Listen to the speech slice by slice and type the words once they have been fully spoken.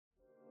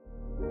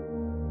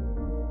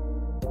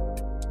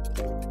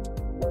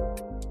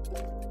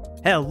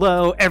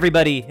Hello,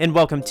 everybody, and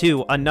welcome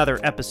to another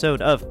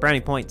episode of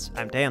Brownie Points.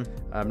 I'm Dan,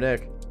 I'm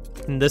Nick,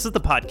 and this is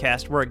the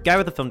podcast where a guy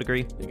with a film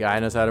degree the guy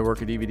knows how to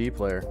work a DVD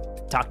player.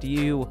 talk to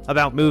you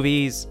about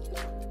movies.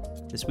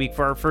 This week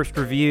for our first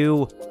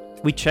review,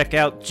 we check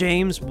out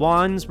James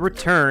Wan's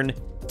return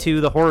to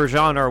the horror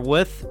genre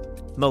with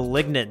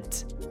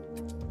Malignant.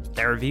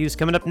 Their review's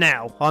coming up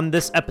now on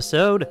this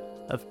episode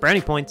of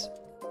Brownie Points.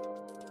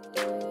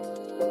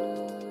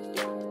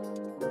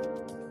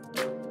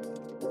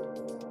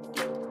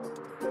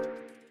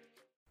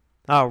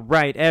 All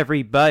right,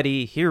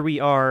 everybody, here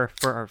we are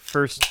for our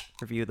first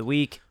review of the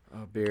week.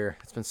 Oh, beer.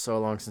 It's been so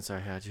long since I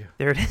had you.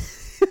 There it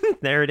is.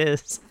 There it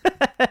is.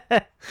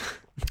 I'm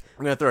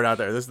going to throw it out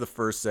there. This is the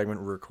first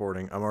segment we're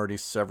recording. I'm already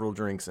several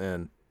drinks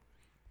in,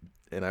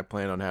 and I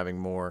plan on having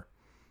more,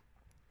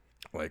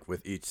 like,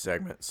 with each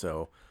segment.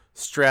 So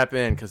strap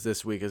in, because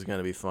this week is going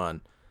to be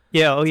fun.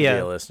 Yeah, oh to yeah. be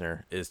a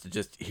listener, is to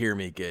just hear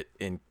me get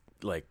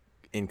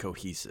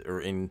incohesive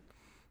or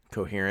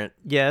incoherent.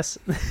 Yes,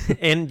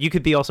 and you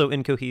could be also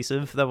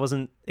incohesive. That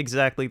wasn't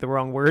exactly the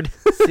wrong word.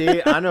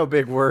 See, I know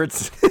big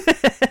words.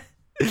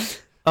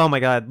 Oh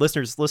my god,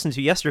 listeners, listen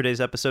to yesterday's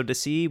episode to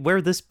see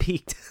where this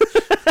peaked.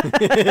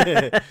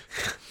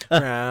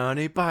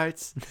 Brownie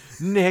bites.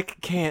 Nick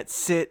can't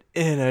sit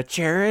in a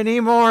chair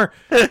anymore.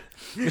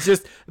 It's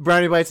just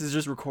Brownie bites is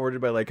just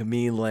recorded by like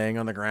me laying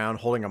on the ground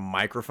holding a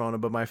microphone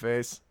above my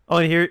face. Oh,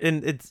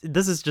 and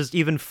this is just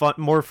even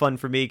more fun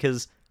for me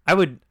because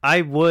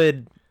I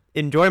would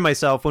enjoy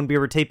myself when we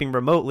were taping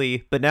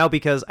remotely, but now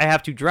because I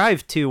have to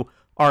drive to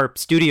our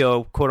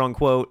studio, quote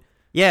unquote,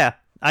 yeah,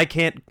 I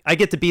get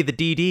to be the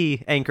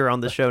DD anchor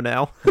on the show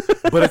now.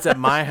 But it's at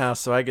my house,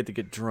 so I get to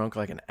get drunk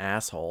like an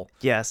asshole.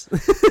 Yes.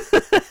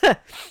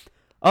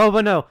 Oh,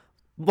 but no.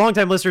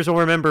 Longtime listeners will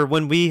remember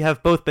when we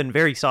have both been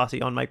very saucy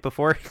on mic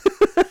before.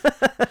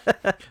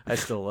 I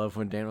still love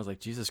when Dan was like,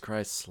 Jesus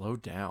Christ, slow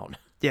down.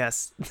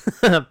 Yes.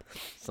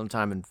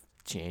 Sometime in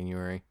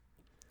January.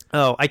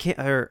 Oh, I can't.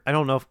 I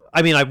don't know.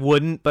 I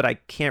wouldn't, but I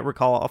can't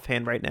recall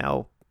offhand right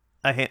now.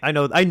 I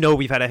know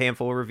we've had a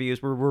handful of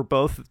reviews where we're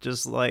both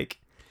just like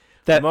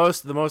that.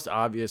 The most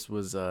obvious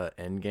was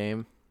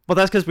Endgame. Well,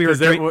 that's because we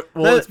were.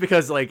 It's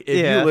because like if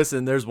you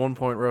listen, there's one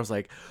point where I was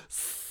like,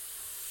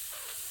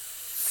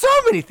 so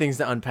many things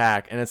to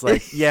unpack, and it's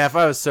like, yeah, if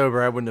I was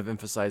sober, I wouldn't have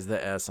emphasized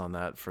the S on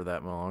that for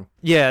that long.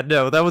 Yeah,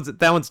 no,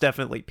 that one's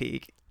definitely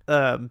peak.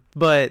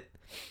 But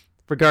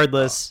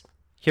regardless,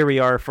 here we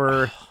are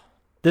for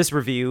this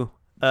review,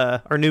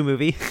 our new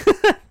movie.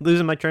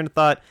 Losing my train of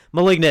thought.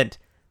 Malignant.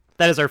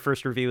 That is our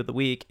first review of the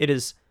week. It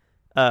is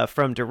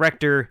from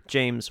director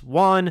James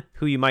Wan,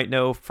 who you might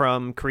know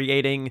from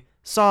creating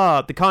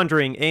Saw, The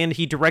Conjuring, and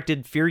he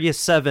directed Furious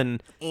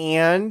 7.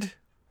 And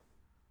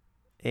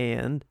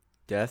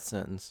Death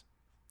Sentence.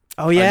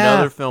 Oh, yeah.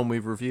 Another film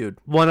we've reviewed.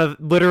 One of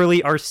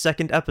literally our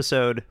second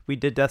episode. We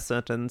did Death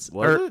Sentence.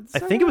 I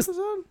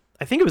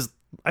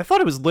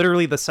thought it was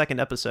literally the second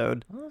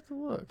episode. I'll have to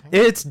look.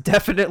 It's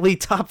definitely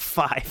top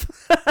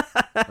 5.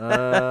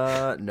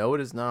 No,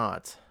 it is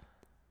not.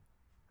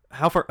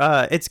 How far?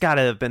 It's got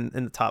to have been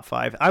in the top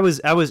 5. I was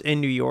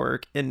in New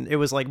York, and it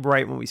was like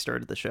right when we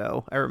started the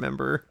show. I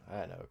remember.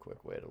 I know a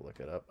quick way to look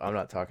it up. I'm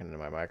not talking into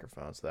my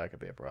microphone, so that could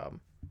be a problem.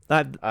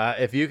 That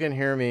if you can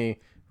hear me,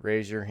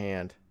 raise your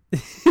hand.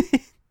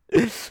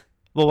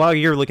 Well, while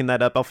you're looking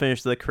that up, I'll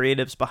finish the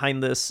creatives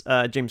behind this.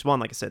 James Wan,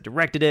 like I said,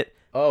 directed it.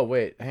 Oh,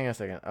 wait. Hang on a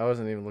second. I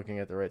wasn't even looking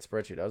at the right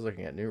spreadsheet. I was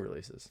looking at new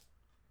releases.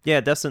 Yeah,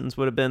 Death Sentence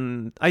would have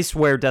been... I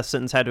swear Death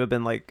Sentence had to have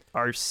been, like,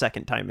 our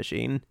second Time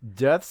Machine.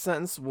 Death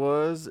Sentence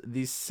was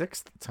the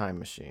 6th Time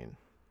Machine.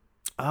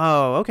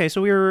 Oh, okay,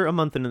 so we were a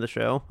month into the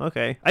show.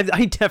 Okay.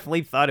 I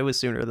definitely thought it was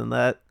sooner than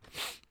that.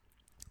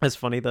 That's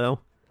funny, though.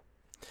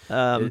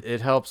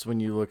 It helps when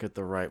you look at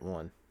the right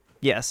one.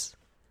 Yes.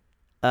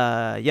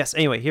 Yes,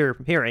 anyway,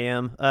 here I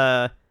am.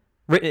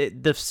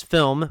 This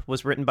film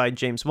was written by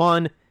James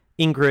Wan,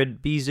 Ingrid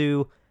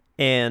Bizu,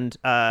 and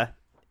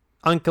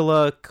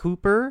Ankala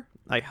Cooper.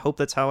 I hope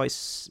that's how I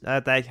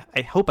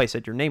hope I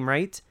said your name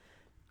right.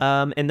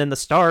 And then the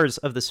stars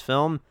of this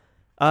film.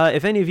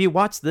 If any of you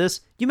watch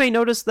this, you may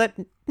notice that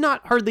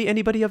not hardly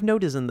anybody of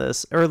note is in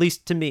this, or at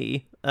least to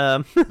me.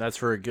 That's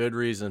for a good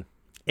reason.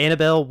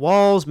 Annabelle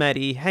Walls,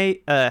 Maddie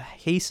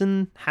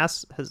Hasan,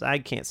 I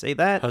can't say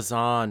that.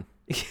 Hazan.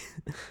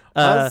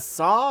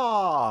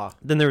 Huzzah!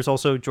 Then there's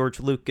also George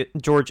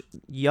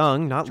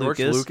Young, not George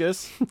Lucas.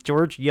 Lucas?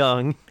 George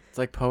Young. It's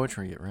like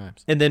poetry, it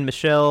rhymes. And then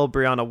Michelle,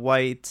 Brianna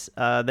White,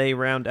 they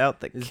round out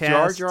the Is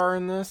cast. Jar Jar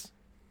in this?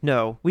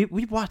 No, we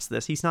watched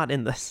this. He's not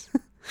in this.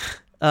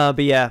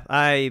 But yeah,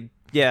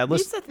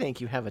 Lisa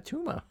think you have a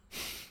tumor.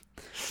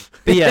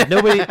 But yeah,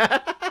 nobody...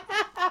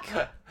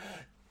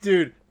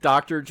 Dude,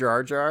 Dr.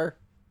 Jar Jar?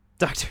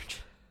 Dr.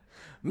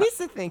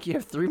 Misa think you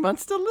have 3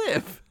 months to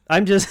live.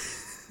 I'm just...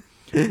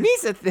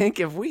 Misa think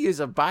if we use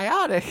a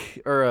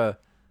biotic or a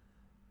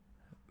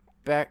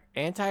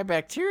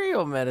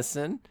antibacterial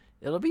medicine,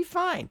 it'll be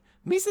fine.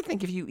 Misa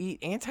think if you eat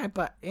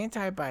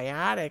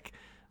antibiotic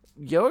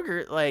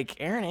yogurt like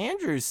Aaron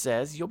Andrews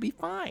says, you'll be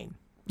fine.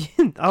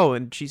 Oh,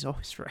 and she's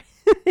always right.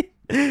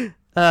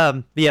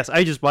 Yes,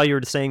 I just, while you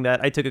were saying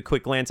that, I took a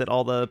quick glance at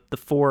all the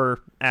 4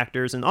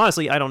 actors, and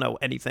honestly, I don't know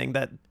anything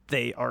that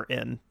they are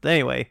in.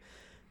 Anyway,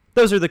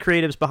 those are the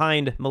creatives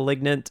behind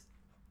Malignant,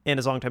 and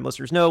as longtime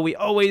listeners know, we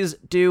always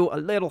do a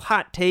little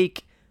hot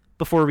take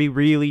before we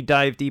really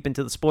dive deep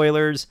into the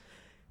spoilers,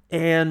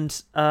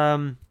 and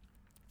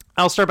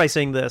I'll start by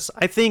saying this.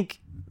 I think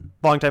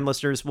longtime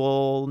listeners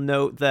will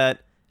note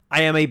that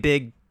I am a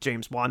big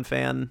James Wan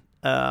fan.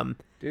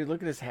 Dude,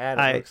 look at his hat.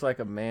 It looks like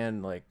a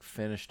man like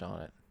finished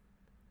on it.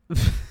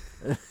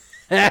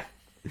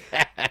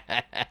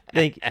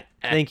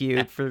 Thank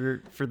you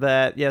for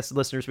that. Yes,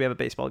 listeners, we have a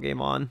baseball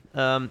game on.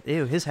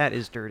 Ew, his hat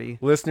is dirty.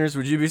 Listeners,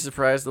 would you be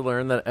surprised to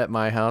learn that at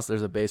my house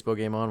there's a baseball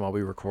game on while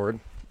we record?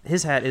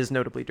 His hat is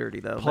notably dirty,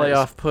 though.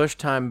 Playoff push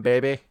time,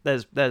 baby.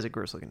 That is a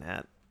gross looking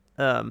hat.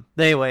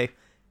 Anyway,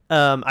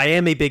 I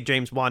am a big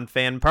James Wan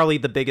fan, probably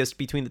the biggest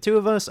between the two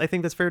of us. I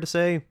think that's fair to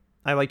say.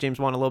 I like James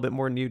Wan a little bit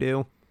more than you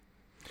do.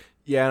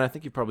 Yeah, and I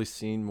think you've probably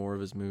seen more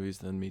of his movies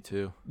than me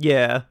too.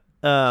 Yeah.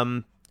 I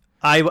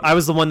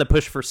was the one that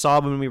pushed for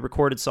Saw when we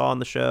recorded Saw on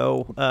the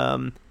show.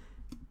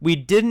 We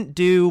didn't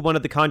do one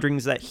of the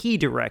Conjurings that he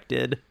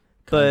directed.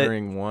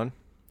 Conjuring 1?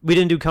 We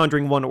didn't do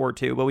Conjuring 1 or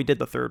 2, but we did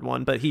the third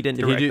one, but he didn't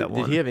direct that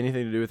one. Did he have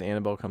anything to do with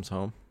Annabelle Comes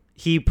Home?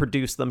 He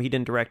produced them. He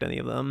didn't direct any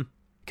of them.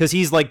 Because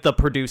he's like the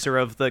producer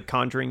of the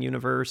Conjuring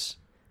universe.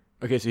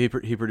 Okay, so he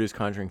produced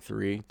Conjuring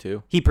 3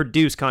 too? He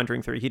produced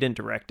Conjuring 3. He didn't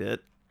direct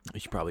it. You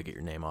should probably get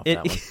your name off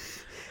that one.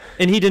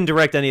 And he didn't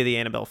direct any of the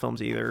Annabelle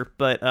films either.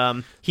 But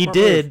he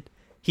did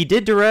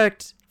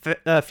direct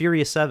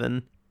Furious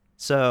 7.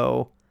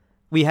 So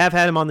we have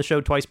had him on the show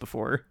twice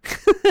before.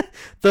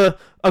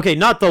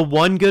 Not the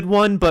one good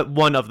one, but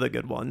one of the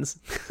good ones.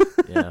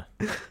 Yeah.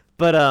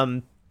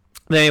 But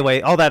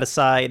anyway, all that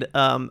aside,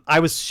 I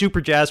was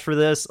super jazzed for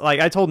this. Like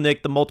I told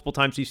Nick the multiple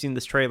times we've seen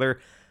this trailer,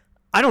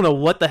 I don't know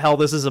what the hell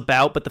this is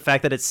about, but the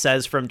fact that it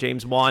says from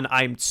James Wan,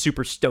 I'm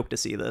super stoked to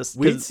see this.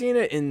 We've seen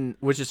it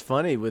which is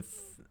funny with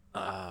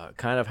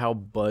kind of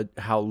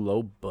how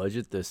low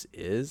budget this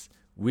is.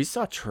 We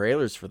saw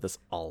trailers for this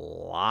a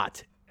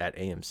lot at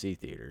AMC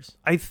theaters.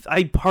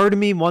 I part of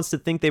me wants to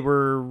think they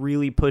were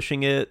really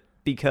pushing it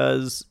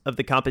because of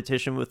the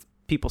competition with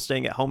people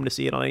staying at home to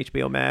see it on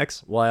HBO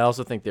Max. Well, I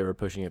also think they were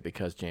pushing it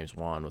because James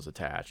Wan was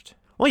attached.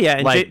 Well, yeah,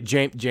 and like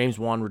James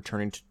Wan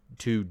returning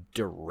to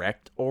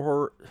direct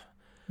or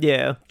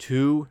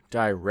to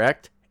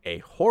direct a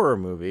horror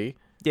movie.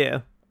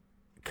 Yeah,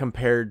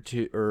 compared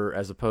to or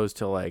as opposed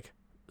to like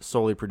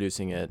solely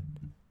producing it.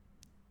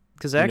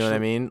 Because actually, you know what I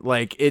mean?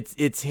 Like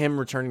it's him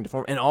returning to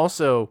form, and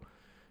also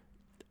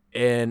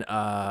an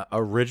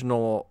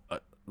original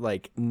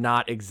like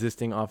not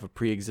existing off a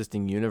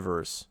pre-existing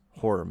universe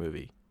horror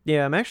movie.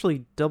 Yeah, I'm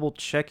actually double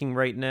checking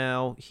right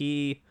now.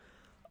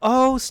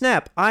 Oh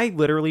snap! I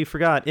literally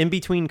forgot. In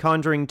between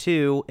Conjuring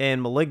 2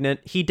 and Malignant,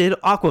 he did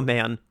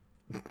Aquaman.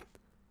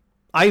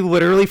 I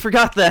literally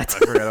forgot that. I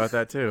forgot about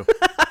that too.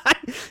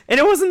 And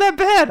it wasn't that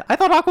bad. I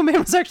thought Aquaman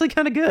was actually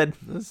kind of good.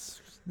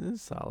 This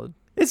is solid.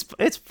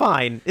 It's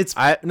fine.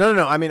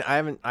 No. I mean, I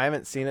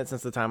haven't seen it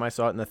since the time I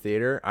saw it in the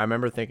theater. I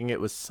remember thinking it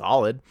was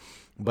solid,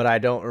 but I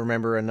don't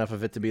remember enough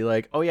of it to be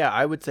like, oh yeah,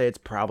 I would say it's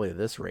probably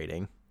this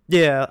rating.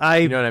 Yeah,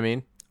 you know what I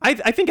mean? I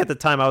think at the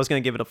time I was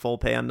going to give it a full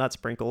pan, not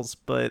sprinkles,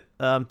 but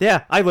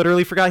yeah, I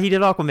literally forgot he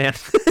did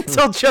Aquaman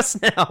until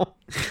just now.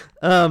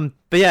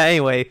 But yeah,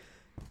 anyway,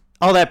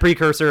 all that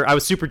precursor, I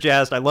was super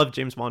jazzed. I love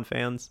James Wan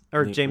fans.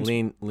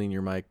 Lean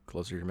your mic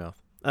closer to your mouth.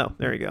 Oh,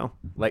 there you go.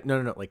 Like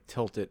no, like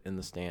tilt it in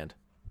the stand.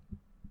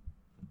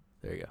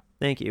 There you go.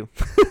 Thank you.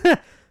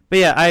 But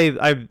yeah,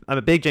 I'm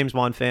a big James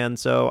Wan fan,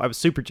 so I was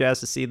super jazzed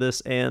to see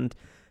this, and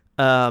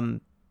some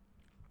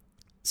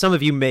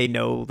of you may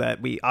know that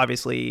we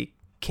obviously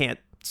can't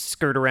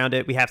skirt around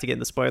it. We have to get in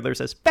the spoilers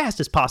as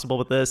fast as possible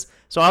with this.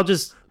 So I'll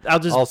just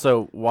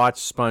also watch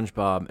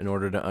SpongeBob in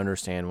order to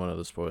understand one of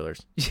the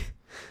spoilers.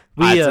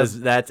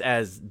 That's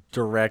as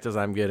direct as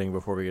I'm getting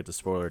before we get to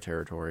spoiler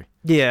territory.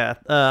 Yeah.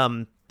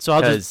 So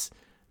because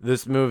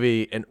this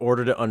movie, in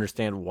order to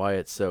understand why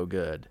it's so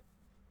good,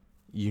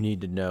 you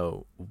need to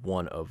know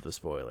one of the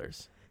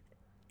spoilers.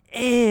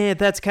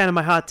 That's kind of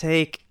my hot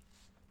take.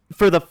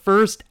 For the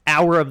first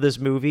hour of this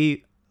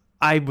movie,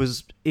 I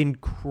was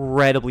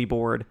incredibly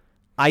bored.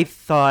 I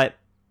thought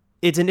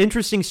it's an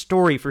interesting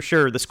story for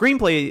sure. The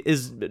screenplay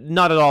is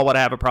not at all what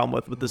I have a problem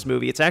with this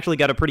movie. It's actually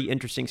got a pretty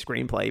interesting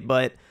screenplay,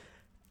 but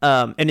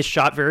and it's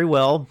shot very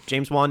well.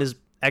 James Wan is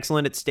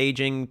excellent at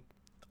staging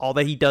all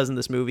that he does in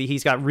this movie.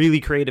 He's got really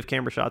creative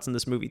camera shots in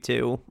this movie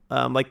too,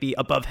 like the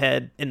above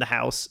head in the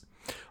house.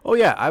 Oh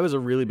yeah, I was a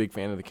really big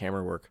fan of the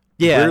camera work.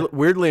 Yeah.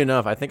 Weirdly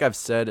enough, I think I've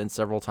said in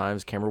several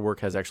times camera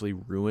work has actually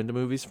ruined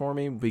movies for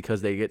me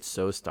because they get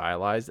so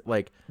stylized,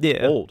 like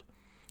old.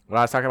 When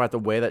I was talking about the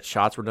way that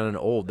shots were done in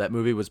Old, that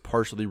movie was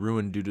partially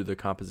ruined due to the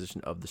composition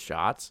of the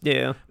shots.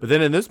 Yeah. But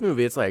then in this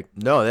movie, it's like,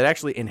 no, that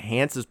actually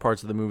enhances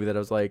parts of the movie that I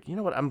was like, you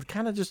know what, I'm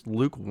kind of just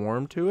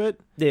lukewarm to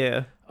it.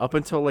 Yeah. Up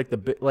until like the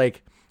bit,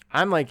 like,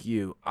 I'm like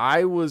you.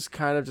 I was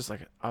kind of just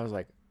like,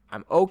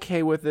 I'm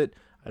okay with it.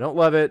 I don't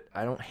love it.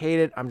 I don't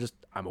hate it.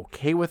 I'm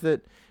okay with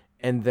it.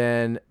 And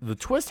then the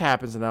twist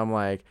happens, and I'm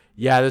like,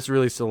 yeah, this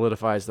really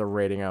solidifies the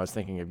rating I was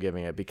thinking of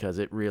giving it, because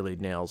it really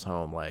nails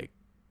home like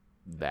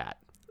that.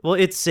 Well,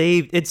 it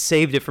saved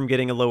it from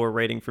getting a lower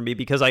rating for me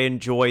because I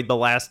enjoyed the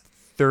last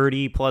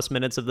 30 plus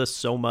minutes of this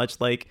so much.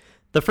 Like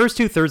the first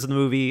 2/3 of the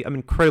movie, I'm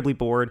incredibly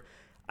bored.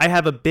 I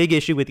have a big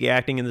issue with the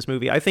acting in this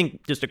movie. I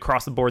think just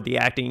across the board, the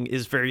acting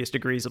is various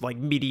degrees of like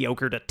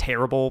mediocre to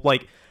terrible.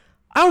 Like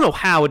I don't know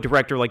how a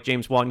director like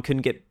James Wan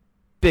couldn't get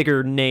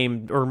bigger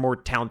named or more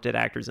talented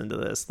actors into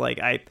this. Like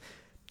I'm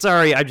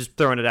just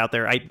throwing it out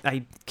there.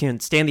 I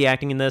can't stand the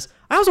acting in this.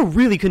 I also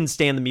really couldn't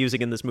stand the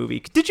music in this movie.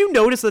 Did you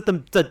notice that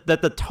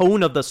the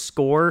tone of the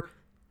score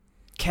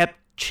kept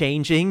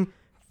changing?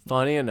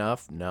 Funny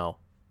enough, no.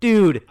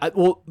 Dude.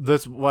 Well,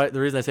 that's why the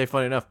reason I say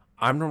funny enough,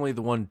 I'm normally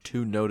the one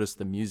to notice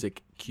the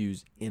music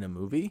cues in a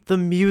movie. The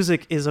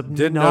music is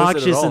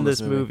obnoxious in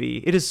this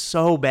movie. It is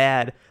so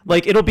bad.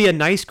 Like, it'll be a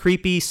nice,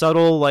 creepy,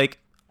 subtle, like,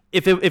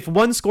 if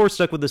one score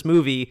stuck with this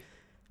movie,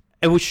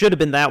 it should have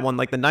been that one,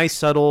 like the nice,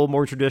 subtle,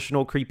 more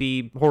traditional,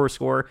 creepy horror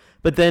score.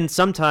 But then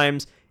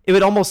sometimes it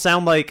would almost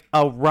sound like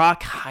a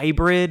rock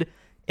hybrid.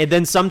 And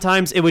then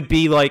sometimes it would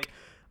be like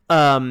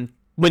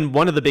when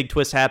one of the big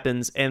twists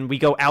happens and we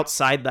go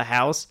outside the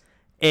house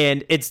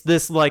and it's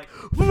this like,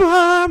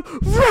 rum,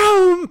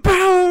 rum,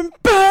 bum,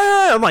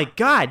 bum. I'm like,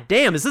 God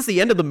damn, is this the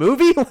end of the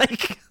movie?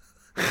 Like,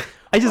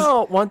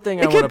 one thing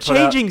it kept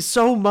changing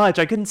so much.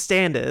 I couldn't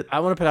stand it. I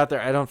want to put out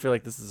there, I don't feel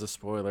like this is a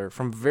spoiler.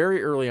 From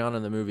very early on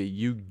in the movie,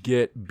 you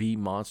get B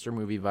monster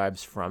movie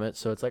vibes from it.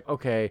 So it's like,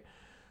 okay,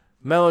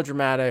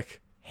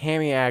 melodramatic,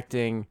 hammy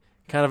acting,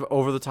 kind of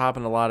over the top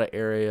in a lot of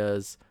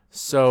areas.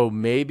 So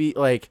maybe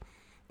like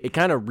it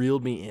kind of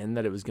reeled me in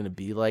that it was going to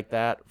be like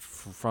that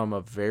from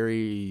a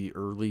very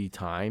early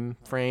time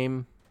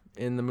frame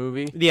in the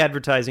movie. The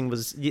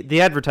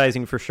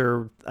advertising for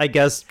sure, I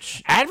guess.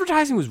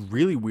 Advertising was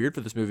really weird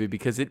for this movie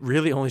because it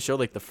really only showed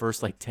like the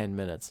first like 10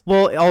 minutes.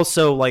 Well,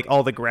 also like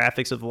all the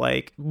graphics of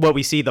like what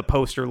we see the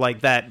poster,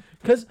 like that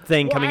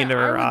thing coming into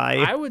her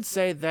eye. I would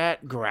say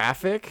that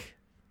graphic,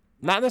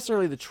 not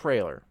necessarily the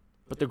trailer,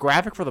 but the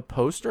graphic for the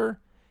poster,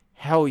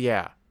 hell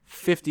yeah,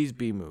 50s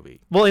B movie.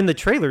 Well, in the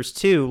trailers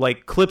too,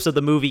 like clips of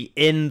the movie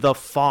in the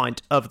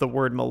font of the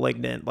word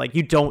malignant, like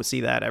you don't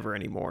see that ever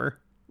anymore.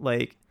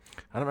 Like,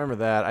 I don't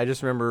remember that. I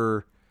just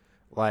remember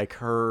like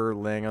her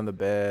laying on the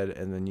bed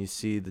and then you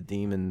see the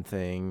demon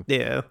thing.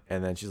 Yeah.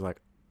 And then she's like,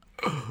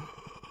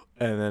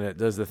 and then it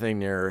does the thing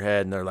near her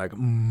head and they're like,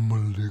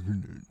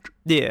 malignant.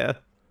 Yeah.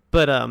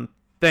 But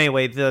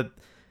anyway,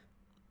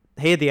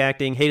 hated the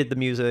acting, hated the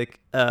music.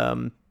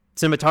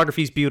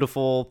 Cinematography's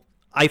beautiful.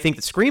 I think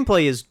the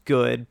screenplay is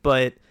good,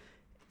 but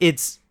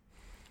it's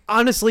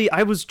honestly,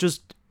 I was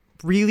just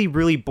really,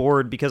 really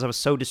bored because I was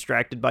so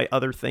distracted by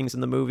other things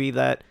in the movie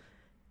that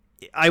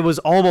I was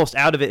almost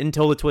out of it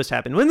until the twist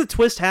happened. When the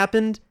twist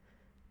happened,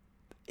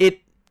 it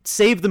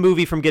saved the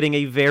movie from getting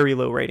a very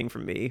low rating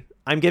from me.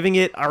 I'm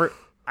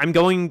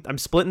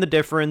splitting the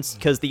difference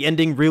because the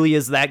ending really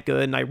is that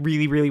good and I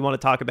really, really want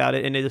to talk about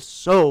it. And it is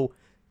so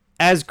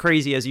as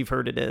crazy as you've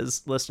heard it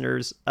is,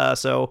 listeners.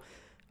 So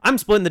I'm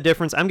splitting the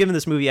difference. I'm giving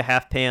this movie a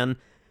half pan.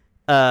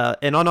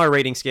 And on our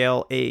rating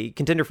scale, a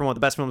contender for one of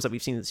the best films that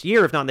we've seen this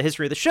year, if not in the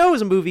history of the show,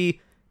 is a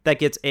movie that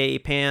gets a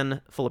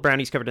pan full of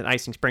brownies covered in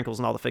icing, sprinkles,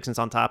 and all the fixings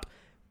on top.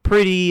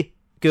 Pretty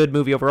good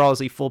movie overall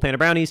as a full pan of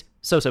brownies.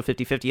 So-so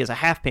 50-50 as a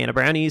half pan of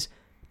brownies.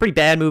 Pretty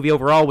bad movie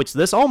overall, which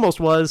this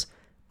almost was.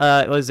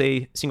 It was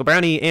a single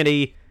brownie and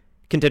a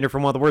contender for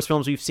one of the worst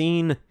films we've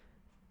seen.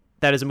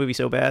 That is a movie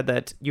so bad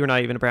that you're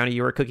not even a brownie,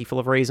 you're a cookie full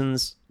of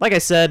raisins. Like I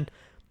said,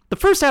 the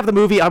first half of the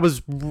movie, I was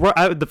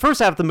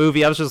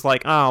just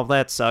like, oh,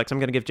 that sucks. I'm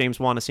going to give James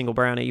Wan a single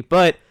brownie.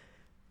 But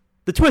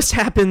the twist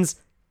happens.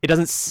 It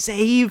doesn't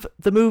save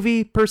the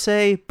movie per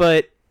se,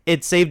 but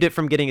it saved it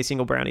from getting a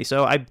single brownie.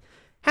 So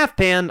half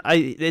pan.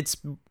 It's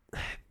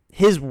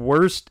his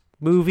worst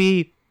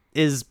movie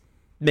is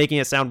making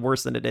it sound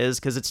worse than it is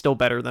because it's still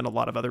better than a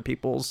lot of other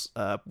people's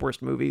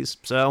worst movies.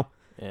 So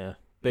yeah,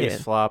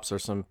 biggest flops are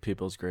some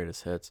people's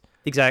greatest hits.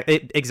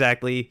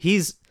 Exactly.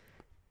 He's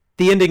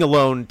the ending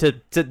alone. To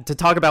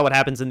talk about what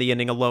happens in the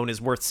ending alone is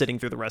worth sitting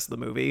through the rest of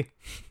the movie.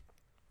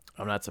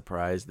 I'm not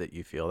surprised that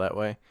you feel that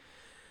way.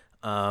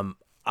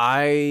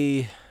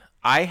 I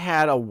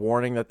had a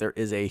warning that there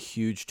is a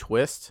huge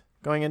twist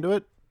going into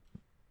it.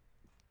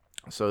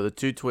 So the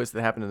two twists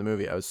that happened in the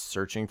movie, I was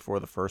searching for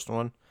the first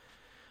one.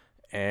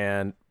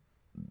 And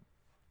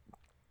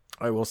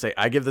I will say,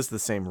 I give this the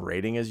same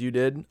rating as you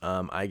did.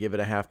 I give it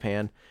a half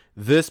pan.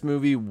 This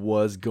movie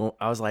was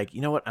I was like,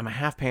 you know what? I'm a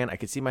half pan. I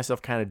could see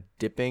myself kind of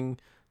dipping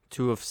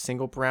to a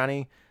single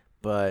brownie,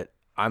 but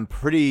I'm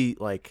pretty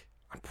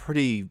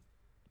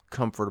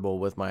comfortable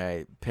with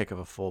my pick of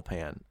a full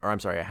pan, or I'm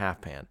sorry, a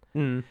half pan.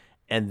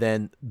 And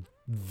then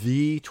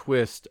the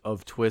twist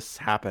of twists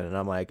happen, and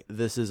I'm like,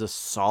 this is a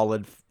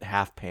solid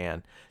half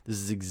pan. This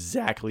is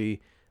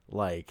exactly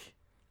like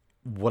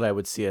what I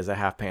would see as a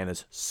half pan,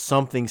 is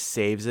something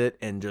saves it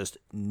and just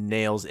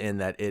nails in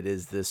that it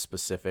is this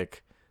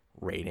specific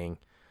rating.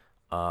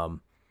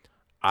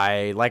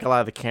 I like a lot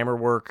of the camera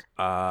work.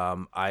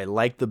 I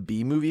like the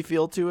B movie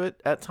feel to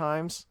it at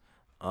times.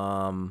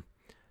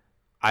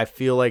 I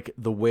feel like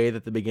the way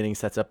that the beginning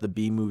sets up the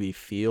B movie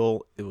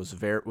feel, it was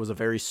a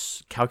very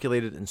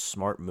calculated and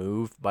smart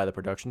move by the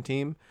production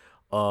team.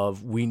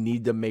 Of we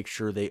need to make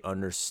sure they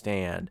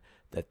understand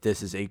that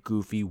this is a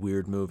goofy,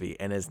 weird movie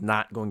and is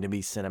not going to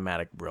be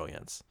cinematic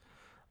brilliance.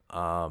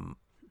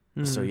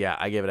 So yeah,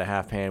 I give it a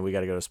half pan. We got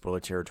to go to spoiler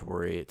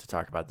territory to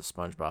talk about the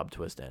SpongeBob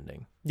twist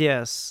ending.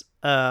 Yes.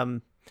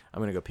 I'm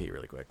gonna go pee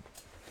really quick.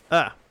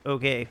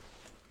 Okay.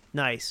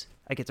 Nice.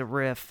 I get to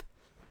riff.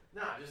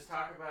 No, just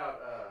talk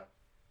about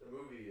the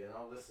movie and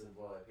I'll listen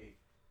while I pee.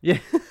 Yeah.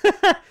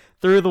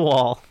 Through the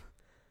wall.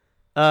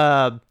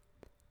 But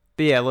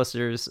yeah,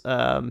 listeners,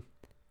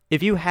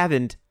 if you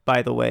haven't,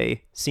 by the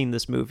way, seen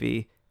this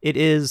movie, it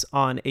is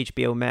on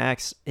HBO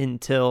Max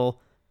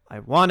until, I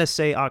want to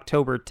say,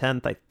 October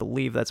 10th. I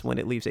believe that's when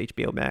it leaves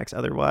HBO Max.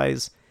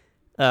 Otherwise,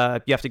 you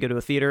have to go to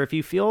a theater if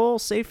you feel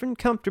safe and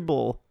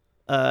comfortable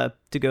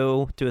to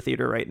go to a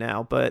theater right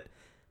now. But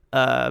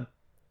yeah,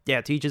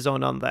 to each his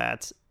own on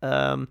that.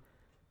 But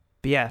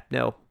yeah,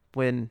 no,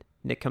 when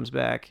Nick comes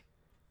back,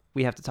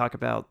 we have to talk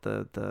about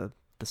the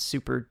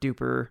super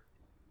duper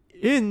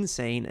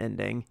insane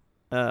ending.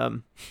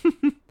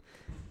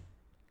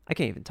 I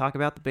can't even talk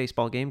about the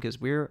baseball game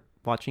because we're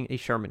watching a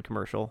Charmin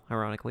commercial,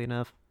 ironically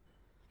enough.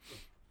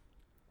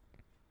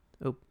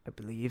 Oh, I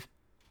believe.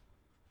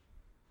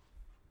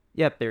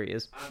 Yep, there he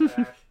is. I'm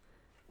back.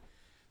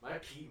 My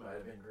pee might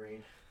have been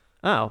green.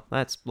 Oh,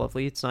 that's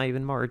lovely. It's not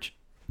even March.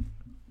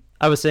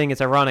 I was saying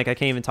it's ironic I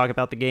can't even talk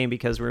about the game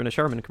because we're in a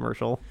Charmin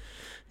commercial.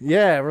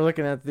 Yeah, we're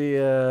looking at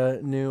the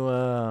new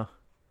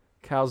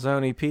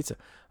calzone pizza.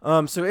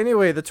 So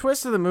anyway, the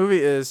twist of the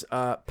movie is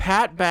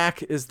Pat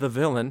Back is the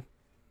villain.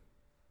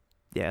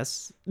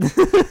 Yes.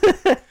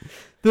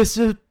 This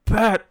is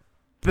Pat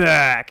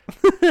Back.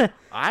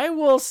 I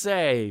will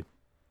say,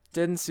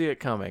 didn't see it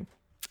coming.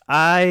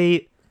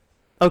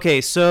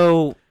 Okay,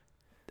 so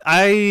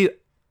it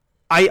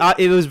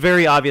was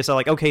very obvious. I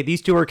like, okay,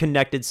 these two are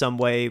connected some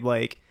way,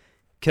 like,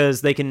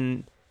 because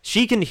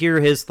she can hear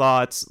his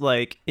thoughts,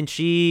 like, and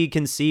she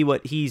can see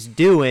what he's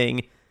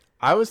doing.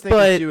 I was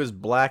thinking she was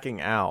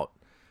blacking out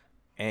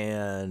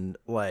and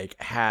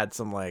like had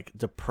some like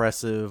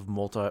depressive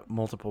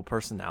multiple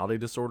personality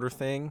disorder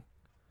thing.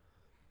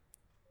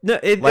 No,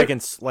 in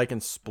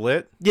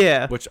Split.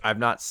 Yeah, which I've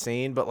not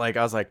seen, but like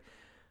I was like,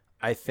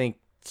 I think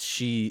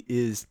she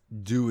is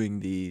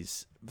doing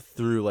these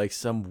through like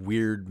some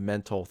weird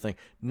mental thing.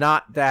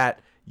 Not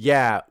that,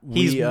 yeah,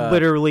 he's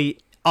literally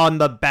on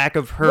the back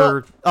of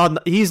her.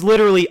 He's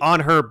literally on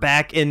her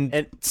back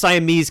and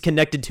Siamese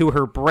connected to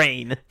her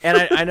brain.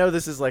 And I know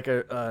this is like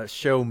a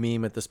show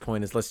meme at this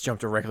point. Is let's jump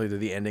directly to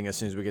the ending as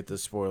soon as we get to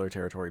spoiler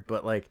territory.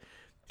 But like,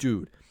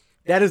 dude,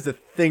 that is the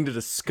thing to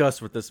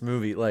discuss with this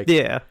movie. Like,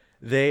 yeah,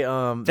 they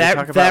talk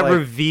about that like,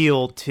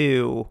 reveal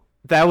too.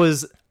 That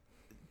was,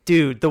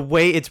 dude, the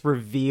way it's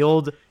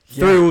revealed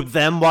through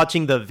them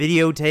watching the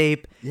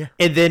videotape,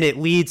 and then it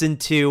leads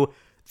into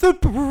the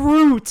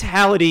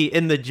brutality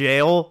in the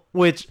jail,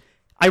 which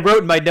I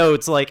wrote in my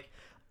notes, like,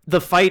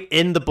 the fight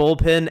in the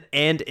bullpen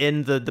and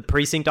in the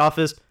precinct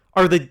office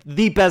are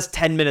the best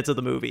 10 minutes of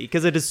the movie,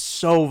 because it is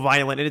so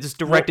violent and it's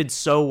directed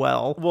so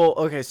well. Well,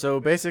 okay, so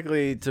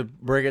basically, to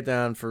break it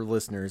down for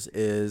listeners,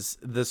 is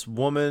this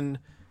woman,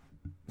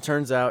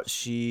 turns out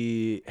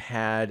she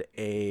had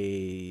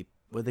a,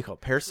 what do they call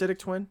it, parasitic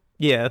twin?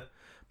 Yeah.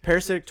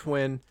 Parasitic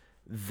twin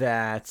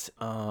that,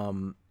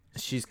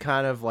 she's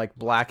kind of like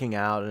blacking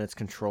out and it's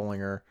controlling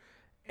her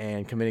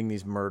and committing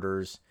these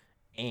murders,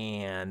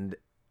 and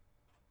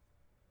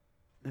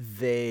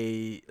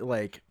they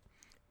like,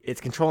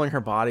 it's controlling her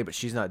body, but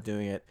she's not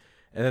doing it.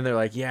 And then they're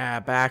like, yeah,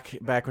 back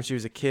when she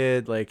was a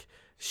kid, like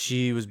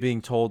she was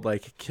being told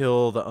like,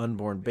 kill the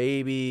unborn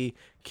baby,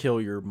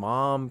 kill your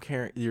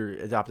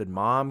adopted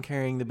mom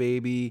carrying the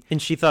baby.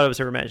 And she thought it was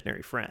her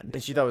imaginary friend.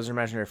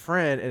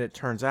 And it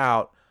turns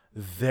out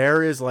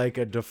there is like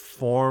a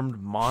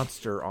deformed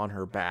monster on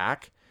her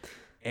back.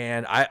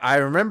 And I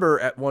remember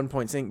at one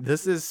point saying,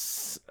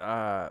 this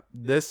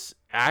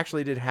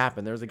actually did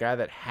happen. There was a guy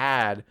that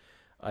had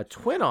a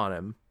twin on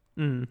him.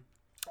 Mm.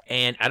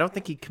 And I don't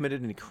think he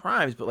committed any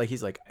crimes, but like,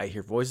 he's like, I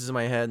hear voices in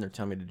my head and they're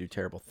telling me to do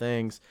terrible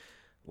things.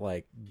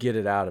 Like, get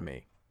it out of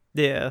me.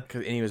 Yeah.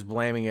 And he was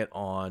blaming it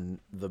on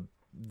the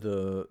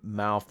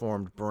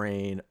malformed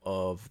brain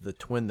of the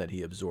twin that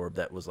he absorbed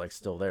that was like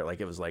still there. Like,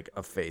 it was like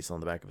a face on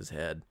the back of his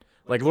head,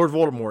 like Lord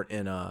Voldemort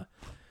in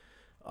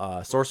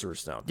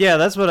Sorcerer's Stone. Yeah,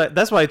 that's what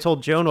I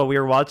told Joan while we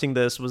were watching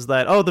this, was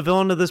that, oh, the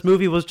villain of this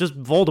movie was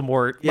just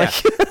Voldemort. Yeah.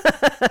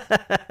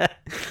 Like,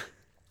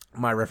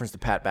 my reference to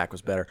Pat Back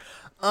was better.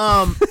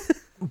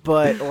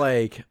 But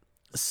like,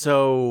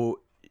 so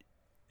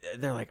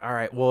they're like, all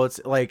right, well, it's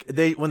like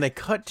when they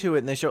cut to it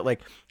and they show it,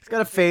 like, it's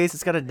got a face,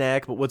 it's got a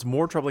neck, but what's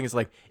more troubling is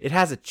like, it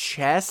has a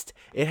chest,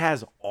 it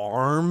has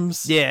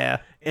arms. Yeah.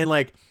 And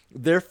like,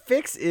 their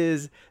fix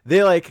is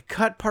they like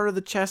cut part of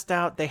the chest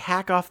out, they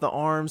hack off the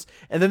arms,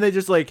 and then they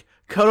just like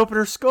cut open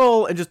her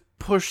skull and just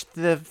push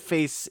the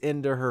face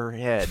into her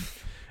head.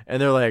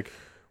 And they're like,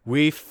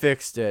 we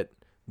fixed it.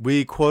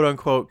 We quote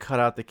unquote cut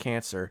out the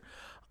cancer.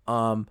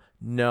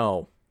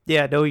 No.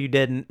 Yeah, no, you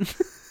didn't.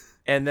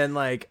 And then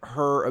like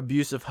her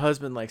abusive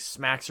husband like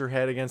smacks her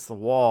head against the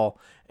wall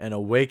and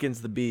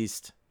awakens the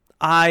beast.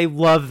 I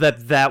love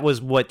that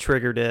was what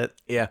triggered it.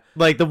 Yeah.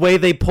 Like the way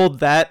they pulled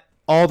that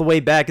all the way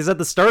back is at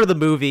the start of the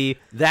movie.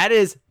 That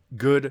is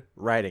good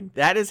writing.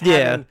 That is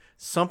having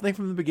something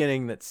from the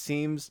beginning that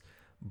seems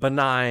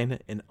benign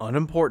and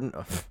unimportant.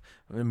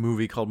 A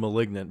movie called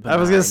Malignant. Benign. I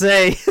was going to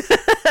say.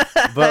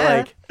 But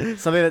like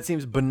something that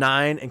seems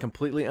benign and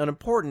completely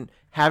unimportant,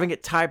 having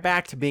it tie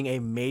back to being a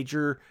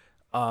major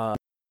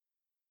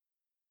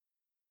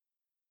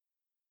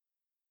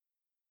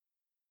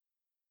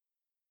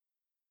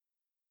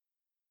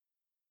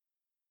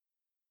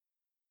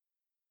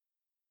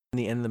in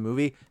the end of the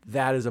movie,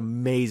 that is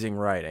amazing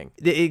writing.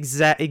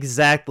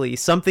 Exactly.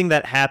 Something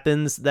that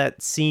happens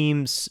that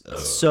seems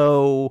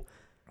so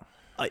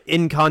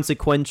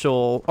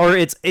inconsequential, or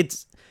it's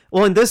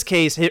well, in this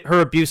case, her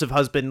abusive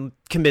husband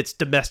commits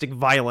domestic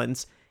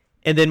violence,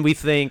 and then we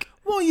think,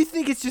 well, you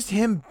think it's just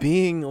him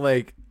being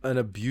like an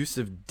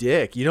abusive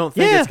dick. You don't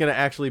think it's going to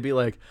actually be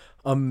like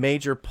a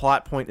major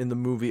plot point in the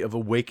movie of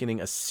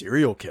awakening a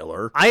serial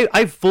killer.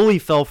 I fully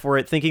fell for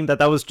it, thinking that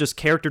was just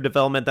character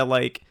development, that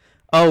like,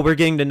 oh, we're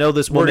getting to know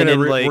this woman,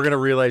 and like we're gonna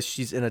realize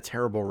she's in a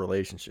terrible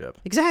relationship.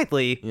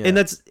 Exactly, and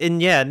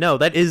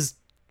that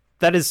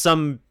is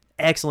some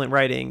excellent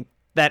writing.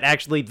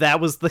 That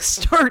was the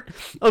start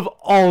of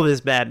all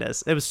this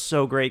madness. It was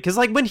so great because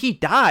like when he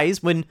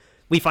dies, when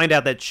we find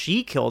out that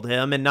she killed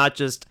him and not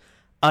just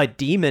a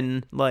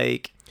demon,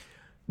 like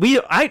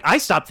I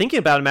stopped thinking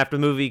about him after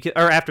the movie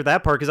or after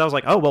that part because I was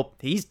like, oh well,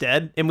 he's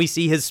dead, and we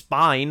see his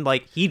spine,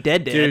 like he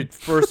dead. Dude,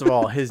 first of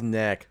all, his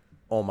neck.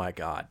 Oh my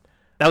god.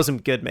 That was some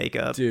good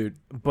makeup, dude.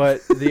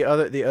 But the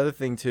other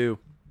thing too,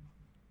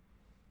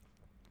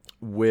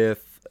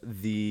 with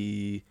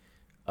the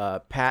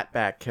Pat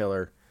Bat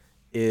killer,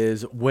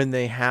 is when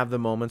they have the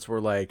moments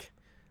where like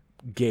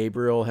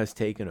Gabriel has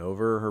taken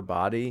over her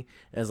body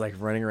and is like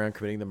running around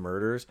committing the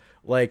murders.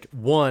 Like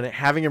one,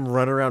 having him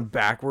run around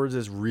backwards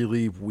is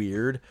really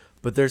weird.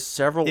 But there's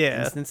several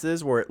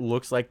instances where it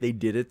looks like they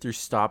did it through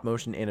stop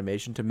motion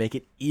animation to make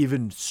it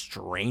even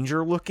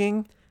stranger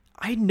looking.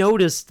 I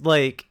noticed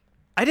like.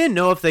 I didn't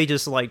know if they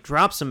just like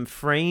dropped some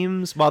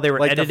frames while they were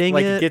like editing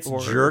it. It gets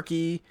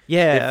jerky.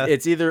 Yeah.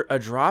 It's either a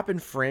drop in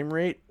frame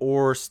rate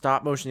or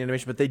stop motion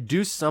animation, but they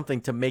do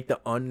something to make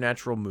the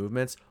unnatural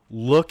movements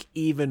look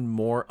even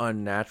more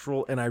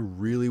unnatural, and I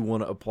really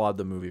want to applaud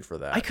the movie for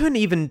that. I couldn't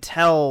even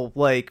tell,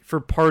 like, for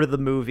part of the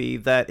movie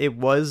that it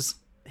was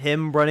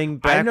him running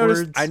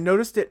backwards. I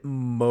noticed it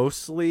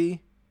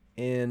mostly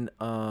in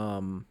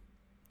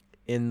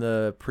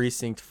the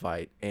precinct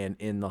fight and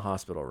in the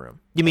hospital room.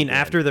 You mean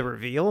after the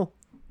reveal?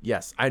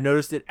 Yes, I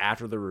noticed it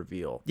after the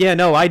reveal. Yeah,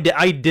 no, I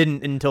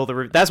didn't until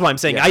the that's why I'm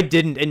saying I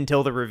didn't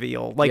until the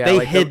reveal. Like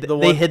they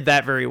hid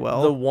that very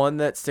well. The one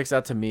that sticks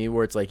out to me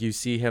where it's like you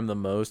see him the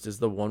most is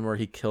the one where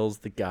he kills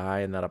the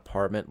guy in that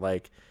apartment.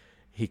 Like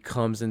he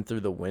comes in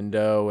through the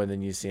window and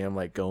then you see him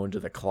like go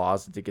into the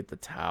closet to get the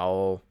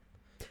towel.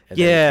 And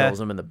then he kills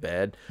him in the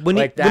bed. When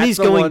he's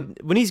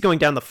going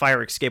down the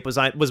fire escape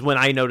was when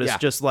I noticed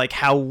just like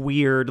how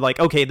weird. Like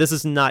okay, this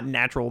is not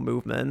natural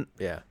movement.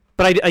 Yeah.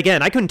 But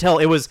I couldn't tell.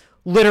 It was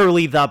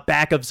literally the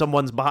back of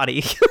someone's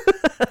body.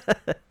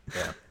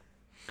 Yeah.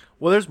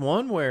 Well, there's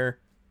one where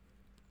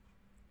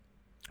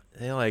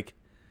they like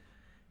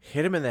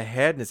hit him in the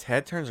head and his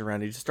head turns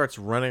around. He just starts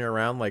running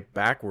around like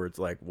backwards,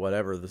 like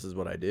whatever. This is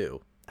what I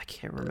do. I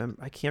can't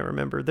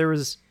remember. There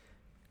was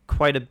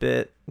quite a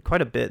bit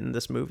in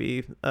this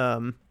movie,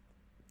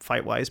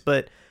 fight wise,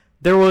 but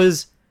there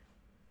was.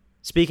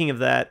 Speaking of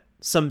that,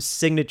 some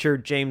signature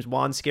James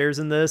Wan scares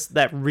in this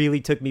that really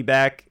took me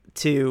back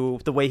to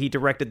the way he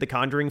directed the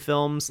Conjuring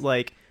films,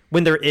 like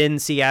when they're in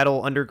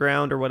Seattle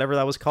Underground or whatever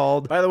that was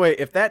called. By the way,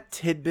 if that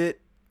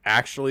tidbit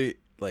actually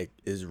like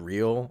is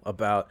real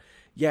about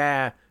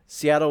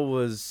Seattle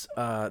was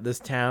this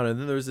town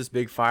and then there was this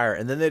big fire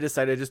and then they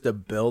decided just to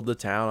build the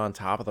town on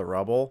top of the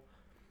rubble,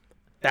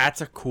 that's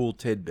a cool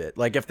tidbit.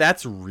 Like if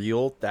that's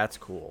real, that's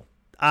cool.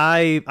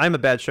 I'm a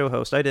bad show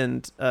host. I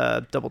didn't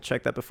double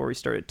check that before we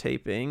started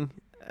taping.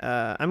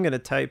 I'm gonna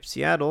type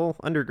Seattle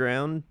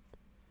Underground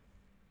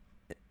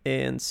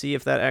and see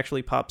if that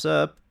actually pops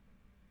up.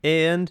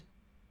 And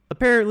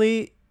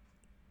apparently,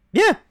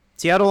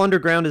 Seattle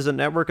Underground is a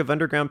network of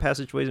underground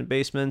passageways and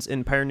basements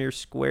in Pioneer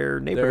Square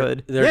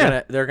neighborhood.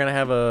 They're gonna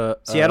have a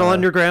Seattle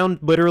Underground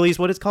literally is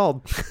what it's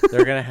called.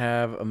 They're gonna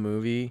have a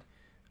movie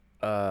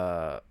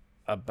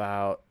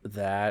about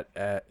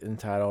that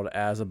entitled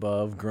As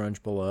Above,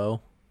 Grunge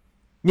Below.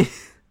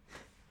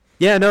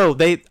 Yeah, no,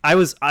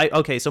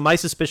 okay, so my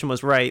suspicion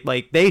was right.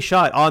 Like, they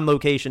shot on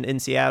location in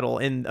Seattle,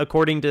 and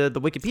according to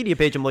the Wikipedia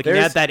page I'm looking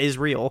at, that is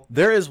real.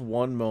 There is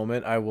one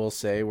moment, I will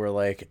say, where,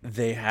 like,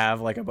 they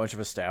have, like, a bunch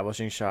of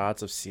establishing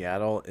shots of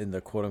Seattle in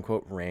the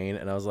quote-unquote rain,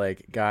 and I was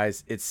like,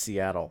 guys, it's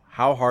Seattle.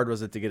 How hard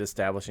was it to get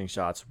establishing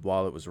shots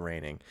while it was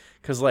raining?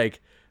 Because,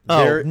 like,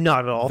 Oh,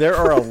 not at all. There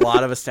are a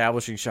lot of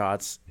establishing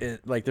shots.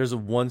 Like there's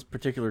one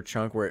particular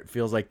chunk where it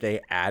feels like they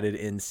added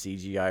in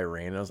CGI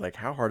rain. I was like,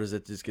 how hard is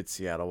it to just get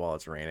Seattle while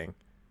it's raining?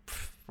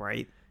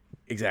 Right.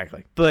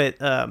 Exactly. But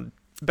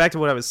back to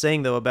what I was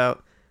saying though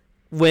about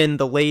when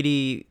the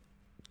lady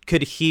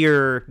could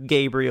hear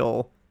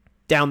Gabriel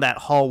down that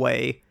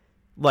hallway,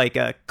 like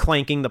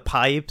clanking the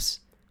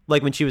pipes,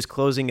 like when she was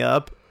closing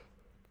up.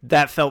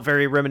 That felt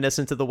very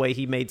reminiscent to the way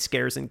he made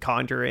scares in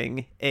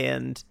Conjuring,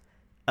 and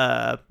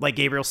like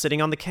Gabriel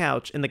sitting on the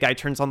couch and the guy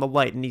turns on the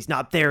light and he's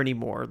not there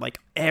anymore. Like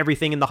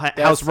everything in the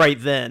house right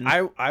then.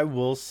 I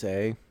will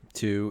say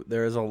too,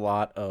 there is a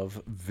lot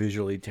of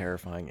visually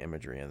terrifying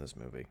imagery in this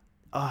movie.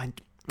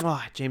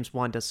 James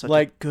Wan does such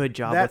a good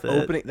job with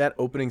it. That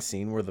opening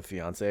scene where the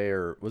fiance,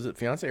 or was it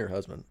fiance or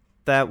husband?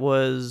 That's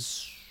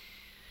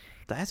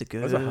a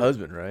good. It was a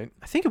husband, right?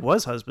 I think it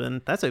was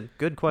husband. That's a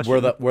good question.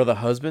 Where the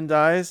husband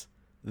dies,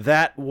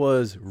 that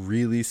was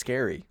really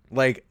scary.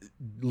 Like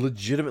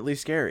legitimately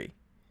scary.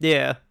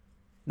 Yeah.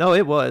 No,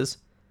 it was.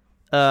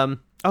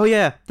 Oh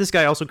yeah, this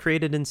guy also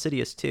created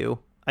Insidious too.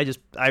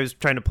 I was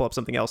trying to pull up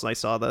something else and I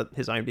saw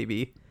his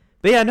IMDb.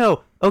 But yeah,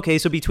 no. Okay,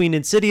 so between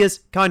Insidious,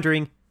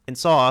 Conjuring, and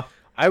Saw,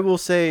 I will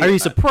say, are you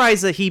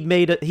surprised that he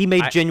made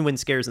genuine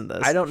scares in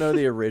this? I don't know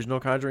the original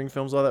Conjuring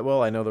films all that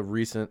well. I know the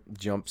recent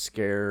jump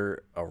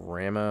scare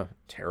Arama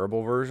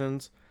terrible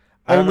versions.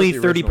 Only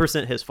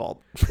 30% his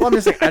fault. Well, I'm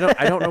just saying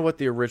I don't know what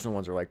the original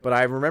ones are like, but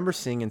I remember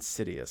seeing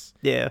Insidious.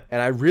 Yeah.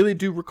 And I really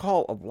do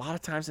recall a lot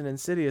of times in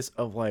Insidious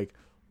of like,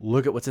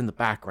 look at what's in the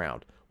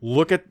background.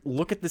 Look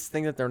at this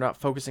thing that they're not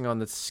focusing on,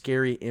 the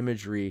scary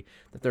imagery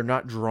that they're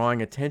not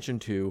drawing attention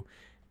to.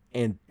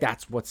 And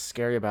that's what's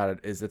scary about it,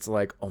 is it's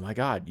like, oh my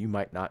God, you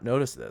might not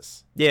notice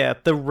this. Yeah,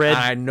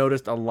 I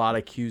noticed a lot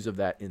of cues of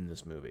that in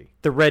this movie.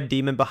 The red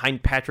demon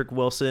behind Patrick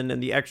Wilson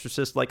and The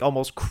Exorcist like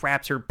almost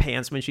craps her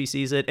pants when she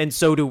sees it, and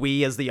so do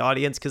we as the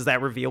audience, because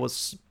that reveal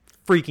was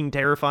freaking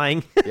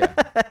terrifying. Yeah.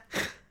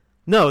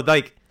 No,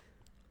 like,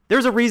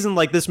 there's a reason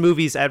like this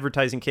movie's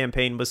advertising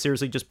campaign was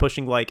seriously just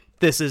pushing like,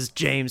 this is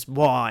James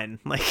Wan,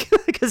 like,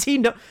 because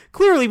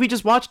clearly we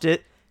just watched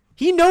it.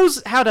 He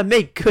knows how to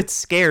make good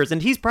scares,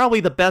 and he's probably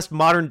the best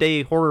modern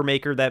day horror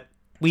maker that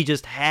we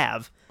just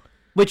have,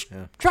 which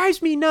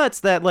drives me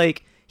nuts that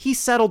like he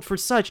settled for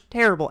such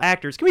terrible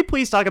actors. Can we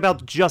please talk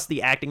about just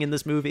the acting in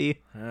this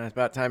movie? It's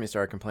about time you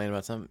started complaining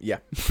about something. Yeah.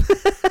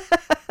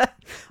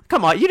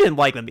 Come on, you didn't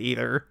like them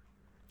either.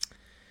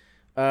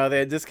 They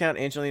had discount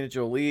Angelina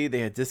Jolie.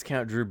 They had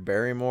discount Drew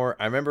Barrymore.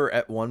 I remember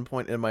at one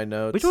point in my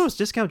notes. Which one was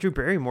discount Drew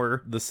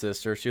Barrymore? The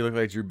sister. She looked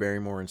like Drew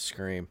Barrymore in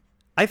Scream.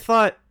 I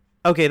thought...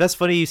 Okay, that's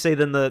funny you say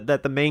then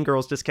that the main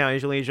girl's discount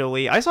Angelina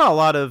Jolie. I saw a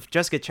lot of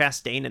Jessica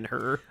Chastain in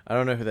her. I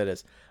don't know who that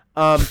is.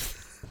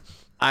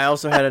 I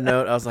also had a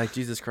note. I was like,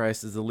 Jesus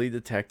Christ, is the lead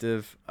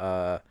detective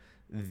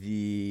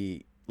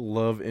the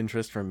love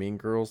interest from Mean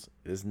Girls?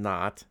 Is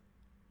not.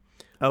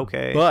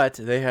 Okay. But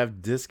they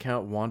have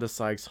discount Wanda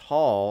Sykes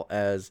Hall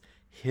as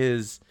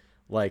his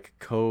like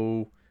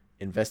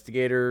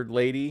co-investigator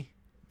lady.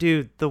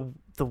 Dude, the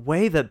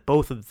way that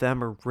both of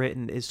them are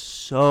written is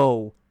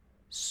so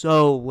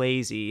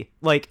lazy.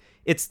 Like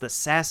it's the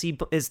sassy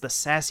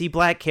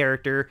black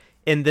character,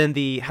 and then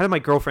how did my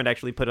girlfriend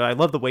actually put it? I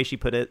love the way she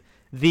put it.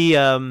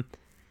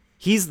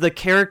 He's the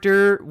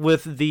character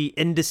with the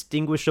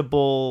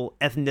indistinguishable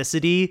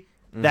ethnicity,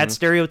 that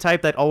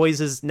stereotype that always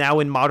is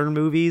now in modern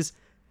movies.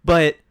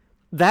 But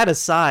that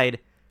aside,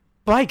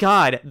 by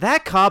God,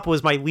 that cop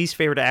was my least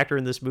favorite actor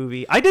in this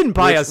movie. I didn't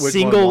buy a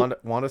single... One,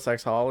 Wanda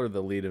Sykes Hall or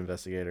the lead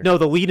investigator? No,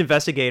 the lead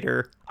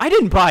investigator. I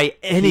didn't buy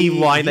any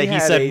line that he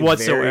said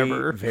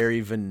whatsoever.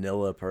 Very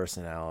vanilla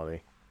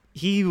personality.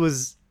 He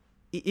was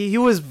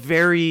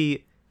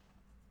very...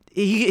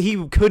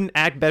 He couldn't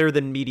act better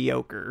than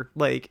mediocre.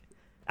 Like,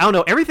 I don't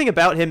know. Everything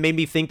about him made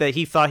me think that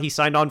he thought he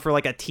signed on for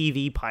like a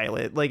TV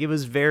pilot. Like, it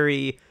was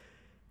very...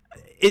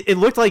 It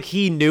looked like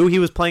he knew he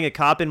was playing a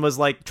cop and was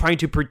like trying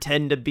to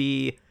pretend to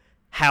be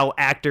how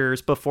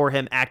actors before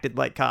him acted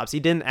like cops. He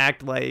didn't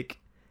act like,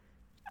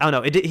 I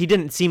don't know. He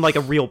didn't seem like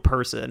a real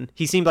person.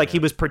 He seemed like he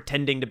was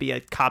pretending to be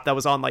a cop that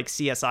was on like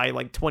CSI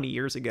like 20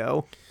 years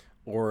ago.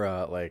 Or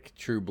like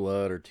True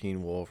Blood or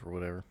Teen Wolf or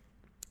whatever.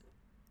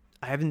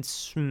 I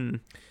haven't...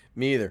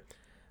 Me either.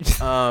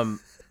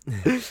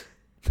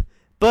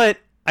 But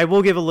I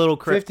will give a little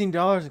credit.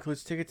 $15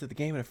 includes tickets to the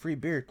game and a free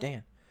beer.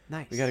 Dan.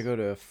 Nice. We got to go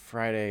to a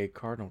Friday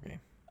Cardinal game.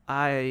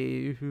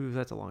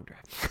 That's a long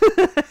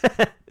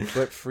drive.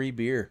 But free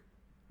beer.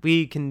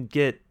 We can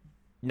get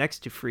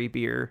next to free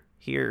beer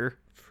here.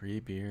 Free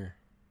beer.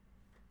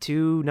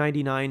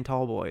 $2.99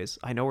 tall boys.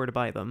 I know where to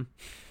buy them.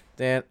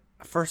 Dan,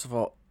 first of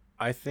all,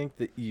 I think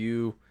that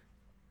you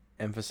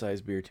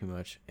emphasize beer too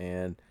much,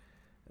 and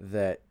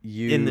that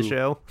you... In the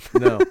show?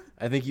 No,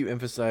 I think you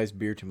emphasize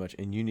beer too much,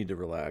 and you need to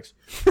relax.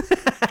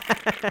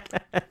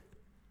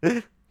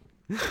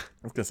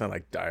 It's gonna sound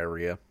like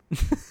diarrhea.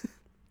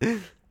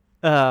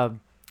 But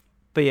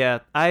yeah,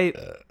 I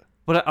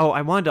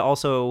wanted to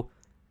also,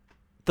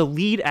 the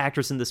lead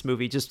actress in this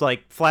movie, just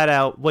like flat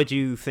out, what'd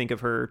you think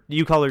of her?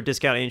 You call her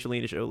discount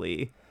Angelina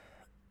Jolie.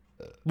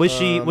 Was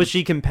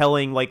she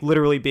compelling, like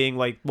literally being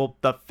like, well,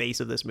 the face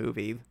of this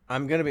movie?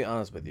 I'm gonna be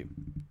honest with you.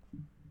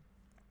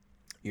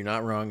 You're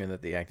not wrong in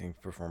that the acting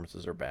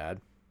performances are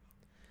bad.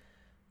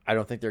 I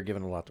don't think they're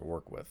given a lot to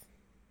work with.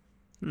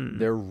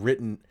 They're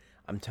written.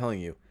 I'm telling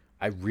you,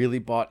 I really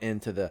bought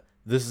into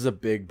this is a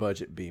big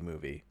budget B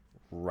movie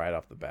right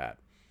off the bat.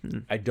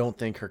 I don't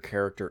think her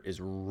character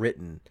is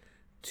written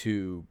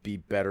to be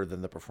better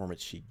than the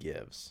performance she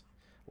gives.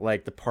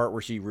 Like the part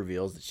where she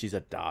reveals that she's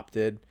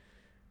adopted.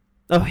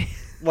 Oh,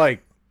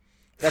 Like,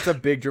 that's a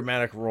big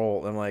dramatic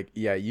role. And like,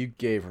 yeah, you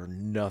gave her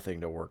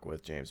nothing to work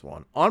with, James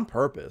Wan, on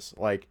purpose.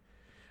 Like,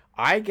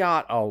 I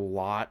got a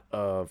lot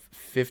of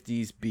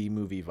 50s B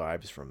movie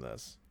vibes from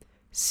this.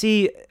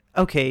 see,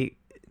 okay,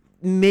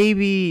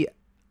 maybe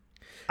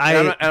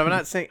I'm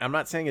not saying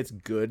it's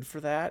good for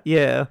that.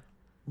 yeah.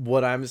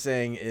 What I'm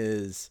saying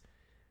is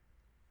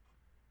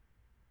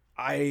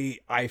I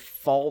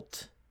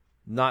fault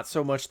not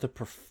so much the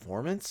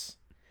performance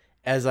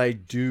as I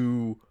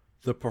do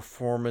the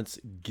performance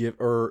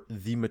or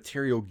the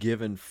material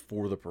given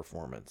for the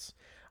performance.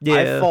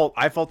 Yeah.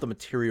 I fault the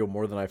material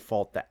more than I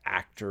fault the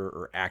actor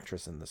or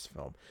actress in this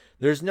film.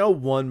 There's no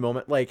one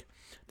moment where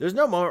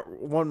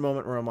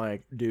I'm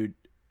like, dude,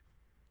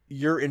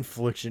 your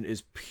infliction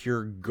is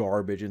pure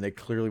garbage and they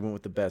clearly went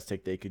with the best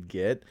take they could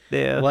get.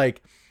 Yeah.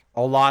 Like,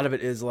 a lot of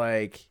it is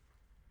like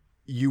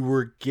you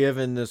were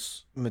given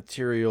this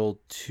material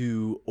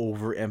to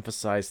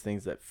overemphasize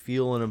things that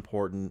feel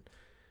unimportant,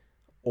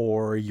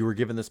 or you were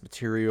given this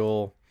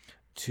material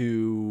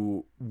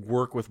to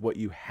work with what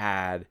you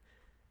had.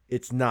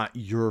 It's not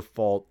your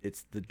fault.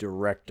 It's the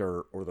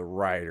director or the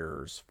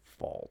writer's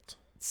fault.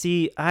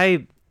 See,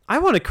 I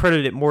want to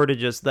credit it more to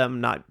just them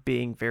not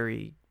being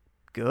very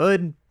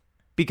good,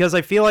 because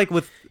I feel like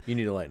You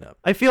need to lighten up.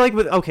 I feel like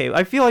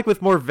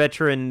with more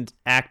veteran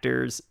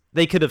actors,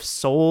 they could have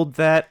sold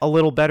that a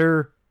little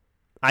better,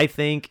 I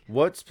think.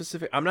 What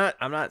specific? I'm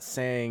not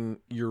saying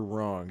you're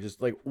wrong. Just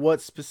like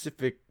what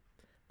specific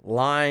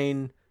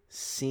line,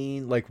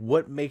 scene, like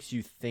what makes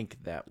you think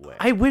that way?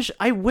 I wish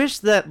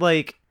that,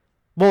 like,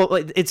 well,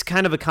 like, it's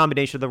kind of a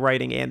combination of the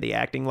writing and the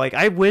acting. Like,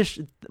 I wish,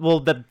 well,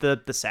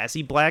 the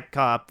sassy black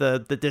cop,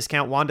 the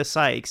discount Wanda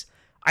Sykes,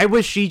 I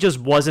wish she just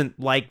wasn't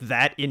like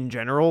that in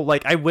general.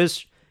 Like, I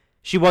wish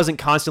she wasn't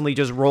constantly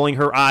just rolling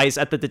her eyes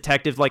at the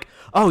detective like,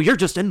 oh, you're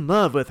just in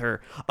love with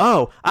her.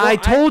 Oh, I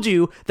told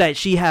you that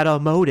she had a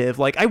motive.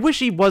 Like, I wish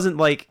she wasn't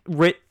like,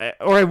 or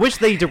I wish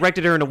they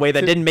directed her in a way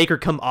that didn't make her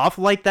come off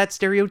like that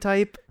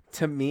stereotype.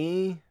 To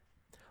me,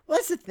 well,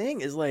 that's the thing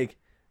is like,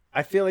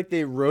 I feel like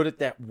they wrote it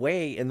that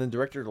way and the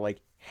director like,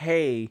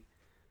 hey,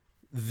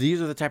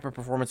 these are the type of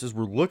performances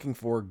we're looking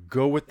for.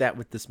 Go with that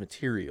with this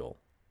material.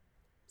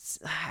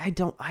 I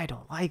don't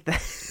like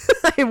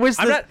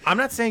that. I'm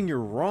not saying you're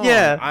wrong.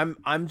 Yeah. I'm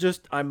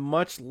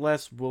much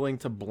less willing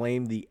to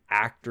blame the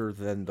actor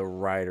than the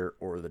writer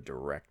or the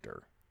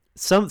director.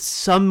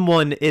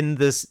 Someone in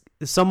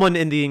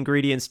the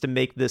ingredients to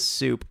make this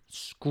soup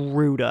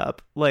screwed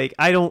up. Like,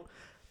 part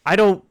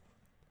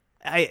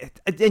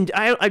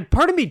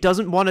of me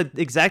doesn't want to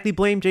exactly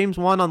blame James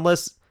Wan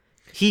unless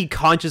he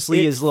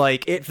consciously is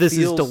like, this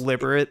is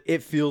deliberate.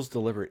 It feels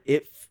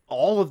deliberate.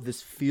 All of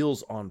this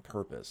feels on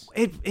purpose.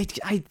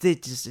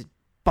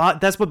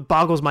 That's what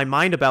boggles my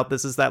mind about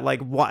this, is that, like,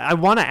 I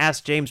want to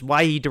ask James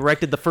why he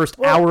directed the first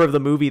hour of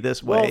the movie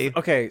this way. Well,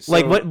 okay, so,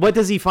 like, what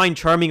does he find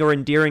charming or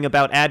endearing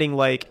about adding,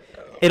 like,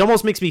 it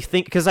almost makes me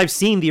think, because I've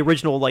seen the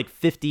original, like,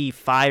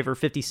 55 or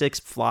 56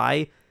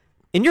 Fly,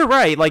 and you're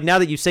right, like, now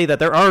that you say that,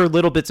 there are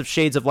little bits of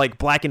shades of, like,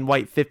 black and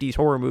white 50s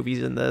horror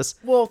movies in this.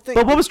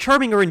 But what was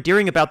charming or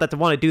endearing about that to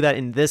want to do that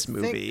in this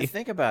movie?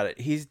 Think about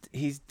it.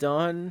 He's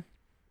done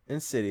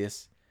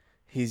Insidious.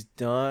 He's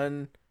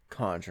done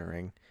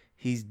Conjuring.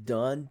 He's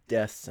done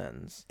Death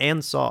Sentence.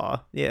 And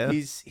Saw, yeah.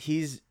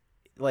 He's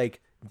like,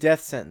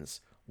 Death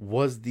Sentence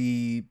was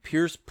the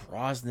Pierce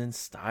Brosnan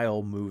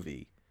style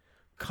movie.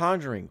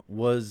 Conjuring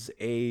was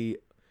a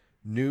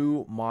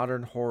new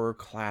modern horror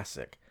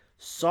classic.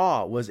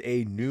 Saw was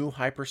a new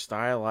hyper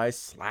stylized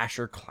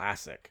slasher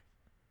classic.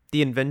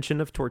 The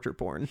invention of torture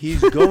porn. He's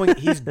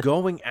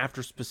going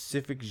after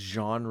specific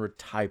genre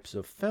types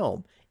of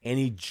film, and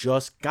he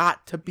just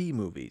got to B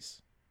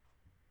movies.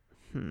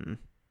 It's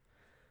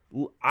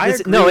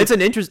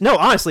an interest. No,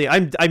 honestly,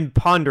 I'm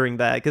pondering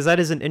that, because that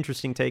is an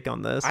interesting take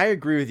on this. I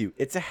agree with you.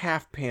 It's a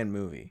half pan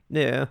movie.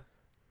 Yeah,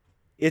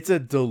 it's a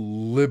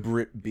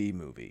deliberate B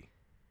movie.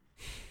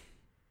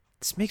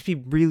 This makes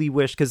me really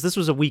wish, because this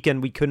was a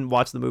weekend we couldn't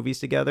watch the movies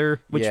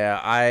together. Which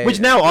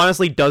now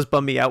honestly does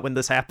bum me out when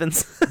this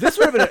happens. This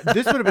would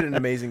have been an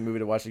amazing movie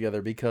to watch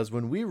together, because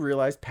when we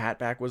realized Pat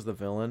Back was the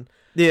villain,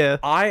 yeah,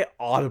 I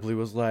audibly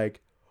was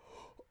like,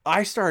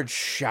 I started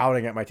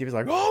shouting at my TV,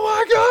 like, "Oh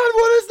my god,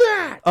 what is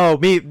that?" Oh,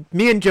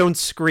 me and Joan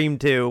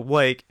screamed too,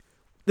 like,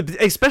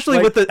 especially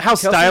like, with how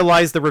Kelsey,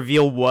 stylized the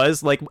reveal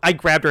was. Like, I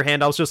grabbed her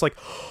hand, I was just like,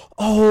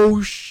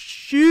 "Oh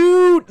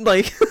shoot!"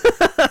 Like,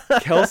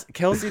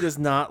 Kelsey does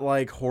not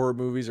like horror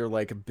movies or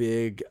like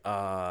big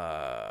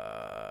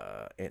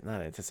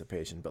not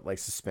anticipation, but like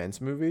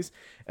suspense movies.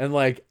 And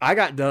like I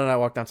got done and I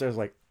walked downstairs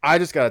like, I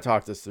just got to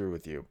talk this through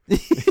with you.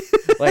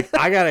 Like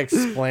I got to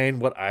explain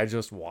what I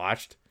just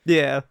watched.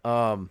 Yeah.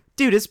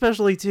 Dude,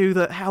 especially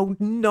too how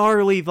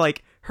gnarly,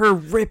 like her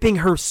ripping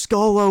her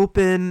skull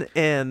open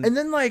and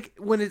then like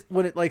when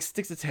it like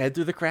sticks its head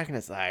through the crack and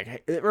it's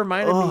like, it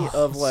reminded me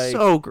of like,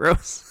 so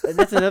gross. And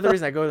that's another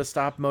reason I go to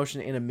stop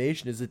motion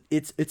animation is that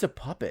it's a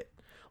puppet.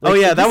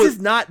 Like,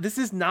 This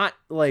is not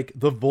like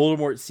the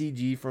Voldemort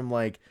CG from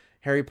like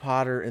Harry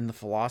Potter and the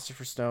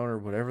Philosopher's Stone or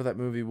whatever that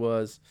movie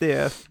was.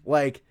 Yeah.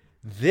 Like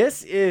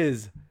this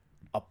is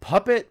a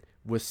puppet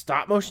with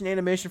stop motion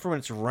animation for when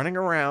it's running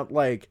around.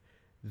 Like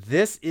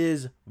this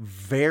is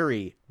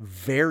very,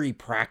 very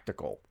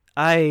practical.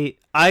 I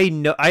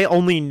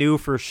only knew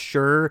for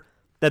sure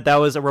that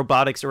was a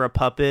robotics or a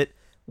puppet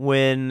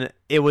when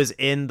it was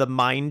in the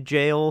mind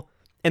jail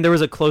and there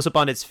was a close up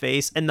on its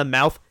face and the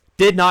mouth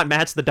did not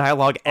match the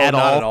dialogue at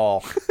all. Not at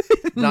all.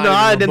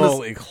 Not even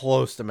remotely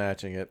close to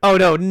matching it. Oh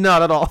no,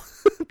 not at all.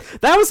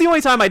 That was the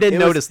only time I did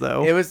notice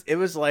though. It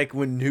was like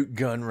when Newt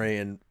Gunray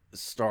in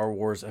Star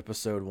Wars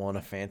Episode 1,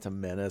 A Phantom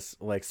Menace,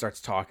 like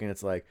starts talking.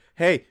 It's like,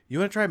 hey, you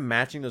want to try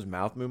matching those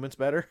mouth movements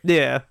better?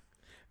 Yeah.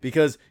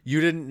 Because you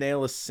didn't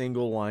nail a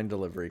single line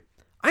delivery.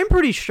 I'm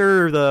pretty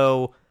sure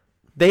though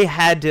they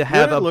had to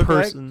have a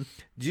person.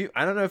 Like?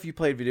 I don't know if you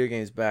played video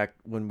games back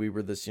when we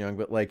were this young,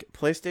 but like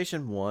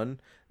PlayStation 1,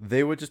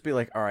 they would just be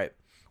like, all right,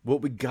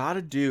 what we got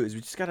to do is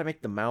we just got to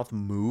make the mouth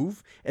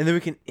move and then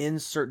we can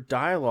insert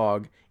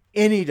dialogue,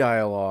 any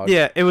dialogue.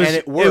 Yeah, it was, and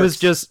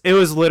it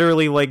was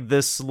literally like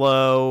this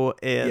slow.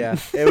 And yeah,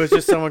 it was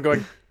just someone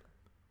going,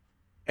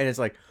 and it's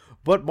like,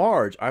 but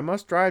Marge, I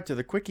must drive to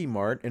the Quickie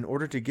Mart in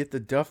order to get the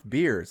Duff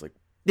beer. It's like,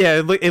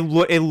 yeah,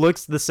 it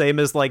looks the same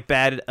as like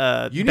bad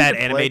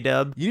anime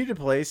dub. You need to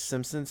play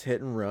Simpsons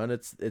Hit and Run.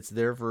 It's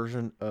their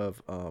version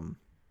of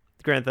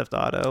Grand Theft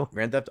Auto.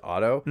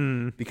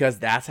 Because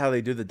that's how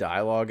they do the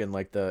dialogue and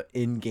like the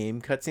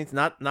in-game cutscenes.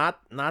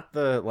 Not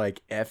the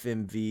like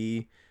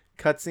FMV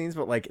cutscenes,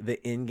 but like the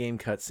in-game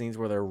cutscenes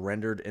where they're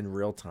rendered in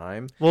real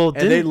time. Well,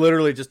 and they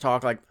literally just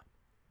talk like.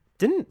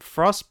 Didn't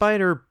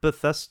Frostbite or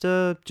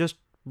Bethesda just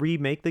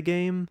remake the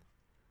game?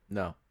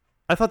 No,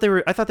 I thought they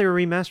were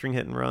remastering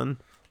Hit and Run.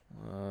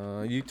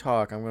 You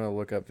talk. I'm gonna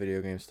look up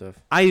video game stuff.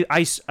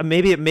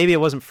 Maybe it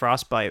wasn't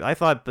Frostbite. I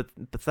thought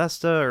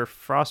Bethesda or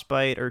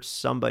Frostbite or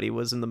somebody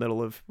was in the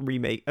middle of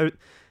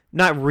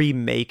not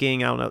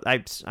remaking. I don't know.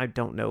 I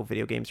don't know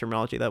video game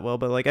terminology that well,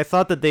 but like I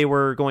thought that they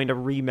were going to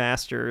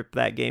remaster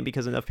that game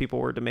because enough people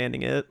were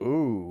demanding it.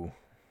 Ooh.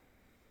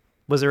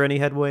 Was there any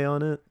headway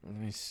on it? Let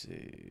me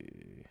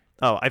see.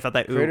 Oh, I thought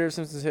that. Creator of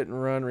Simpsons Hit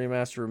and Run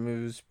remaster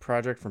removes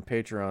project from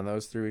Patreon. That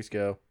was 3 weeks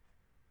ago.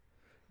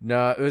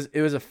 No,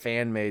 it was a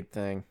fan made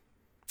thing.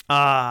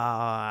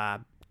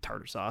 Tartar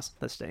sauce.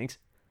 That stinks.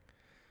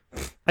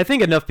 I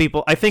think enough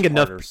people.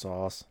 Tartar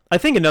sauce. I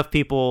think enough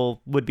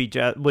people would be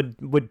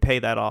would pay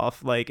that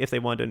off, like if they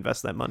wanted to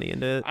invest that money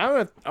into it. I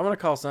want to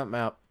call something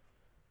out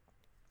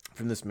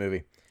from this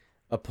movie.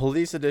 A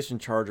police edition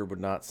Charger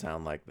would not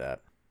sound like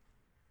that.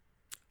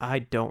 I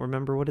don't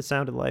remember what it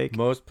sounded like.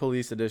 Most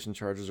police edition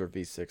Chargers are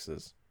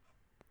V6s.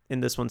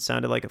 And this one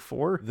sounded like a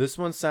 4? This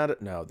one sounded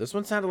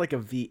like a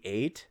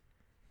V8.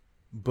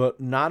 But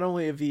not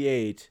only a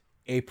V8,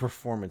 a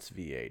performance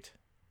V8.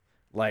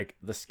 Like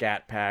the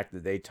Scat Pack, the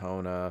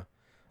Daytona,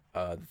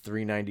 the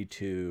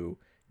 392.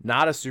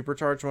 Not a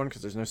supercharged one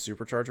because there's no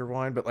supercharger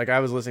one. But like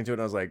I was listening to it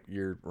and I was like,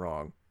 you're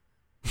wrong.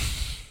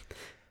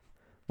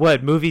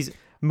 What? Movies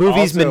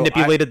also,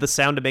 manipulated the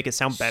sound to make it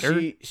sound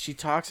better? She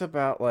talks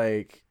about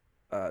like,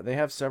 they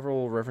have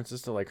several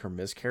references to like her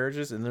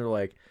miscarriages. And they're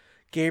like,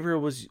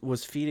 Gabriel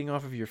was feeding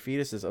off of your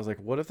fetuses. I was like,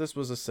 what if this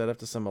was a setup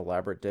to some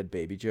elaborate dead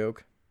baby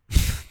joke?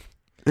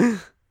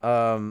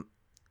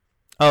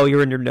 Oh,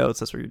 you're in your notes.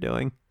 That's what you're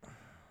doing.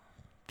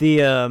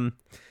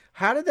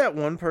 How did that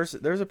one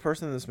person? There's a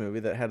person in this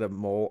movie that had a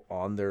mole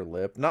on their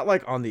lip, not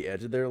like on the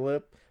edge of their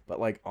lip, but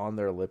like on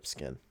their lip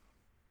skin.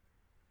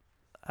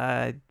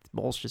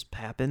 Moles just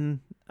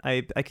happen.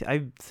 I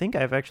think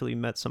I've actually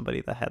met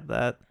somebody that had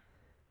that.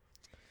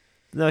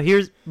 No,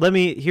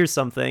 here's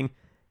something.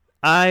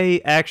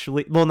 I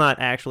actually, well, not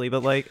actually,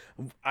 but like,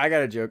 I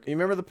got a joke. You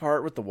remember the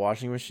part with the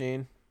washing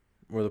machine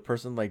where the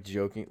person like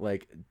joking,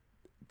 like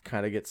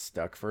kind of gets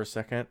stuck for a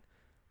second?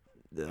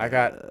 I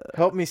got,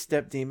 help me,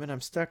 step demon.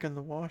 I'm stuck in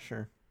the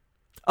washer.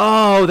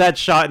 Oh, that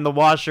shot in the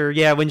washer.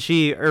 Yeah, when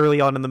she early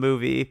on in the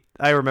movie,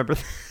 I remember.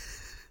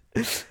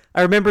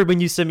 I remember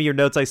when you sent me your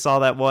notes, I saw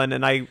that one,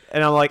 and I'm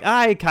like,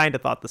 I kind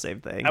of thought the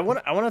same thing. I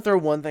want to throw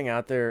one thing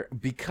out there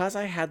because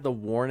I had the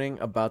warning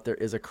about there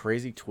is a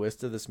crazy twist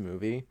to this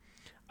movie.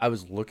 I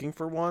was looking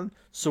for one,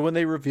 so when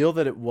they revealed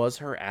that it was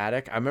her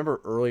attic, I remember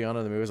early on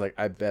in the movie, I was like,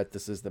 I bet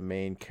this is the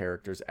main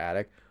character's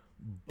attic.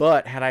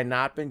 But had I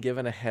not been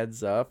given a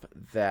heads up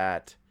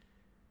that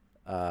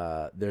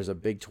there's a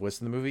big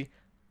twist in the movie,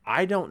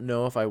 I don't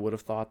know if I would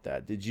have thought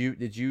that. Did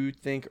you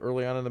think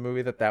early on in the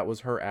movie that was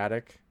her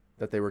attic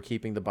that they were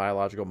keeping the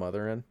biological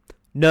mother in?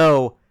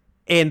 No,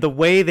 and the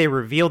way they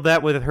revealed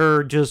that with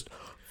her just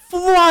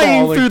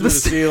flying falling through the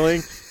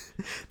ceiling.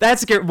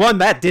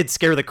 That did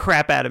scare the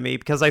crap out of me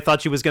because I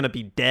thought she was gonna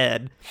be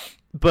dead.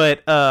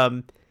 But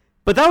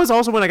that was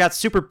also when I got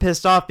super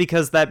pissed off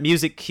because that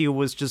music cue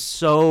was just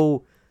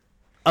so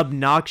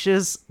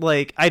obnoxious.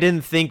 Like, I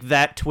didn't think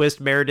that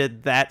twist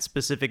merited that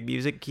specific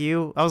music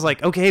cue. I was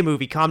like, okay,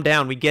 movie, calm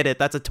down. We get it.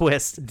 That's a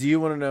twist. Do you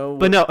want to know?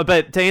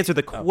 But to answer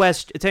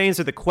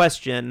the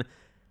question,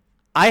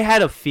 I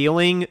had a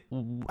feeling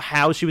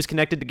how she was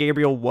connected to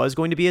Gabriel was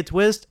going to be a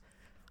twist.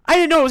 I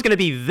didn't know it was going to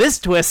be this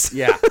twist.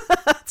 Yeah.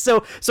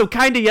 so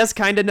kind of yes,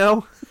 kind of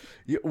no.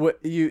 You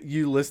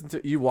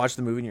watch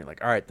the movie and you're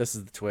like, all right, this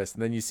is the twist,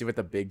 and then you see what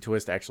the big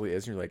twist actually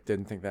is, and you're like,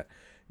 didn't think that.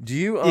 Do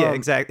you? Yeah,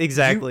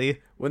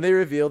 exactly. When they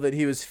revealed that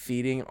he was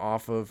feeding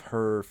off of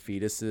her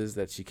fetuses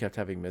that she kept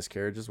having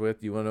miscarriages with,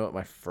 do you want to know what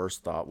my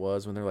first thought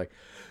was when they're like,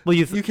 well,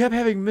 you kept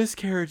having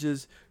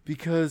miscarriages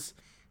because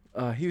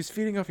he was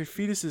feeding off your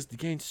fetuses to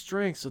gain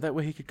strength, so that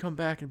way he could come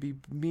back and be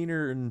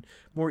meaner and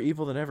more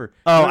evil than ever.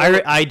 Oh,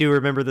 I do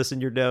remember this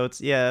in your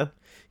notes. Yeah,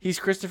 he's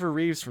Christopher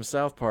Reeves from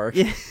South Park.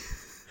 Yeah.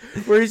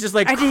 Where he's just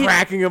like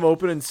cracking them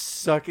open and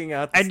sucking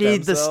out the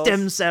stem cells. The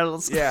stem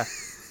cells. Yeah.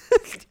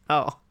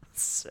 Oh,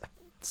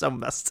 so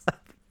messed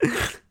up.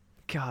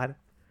 God.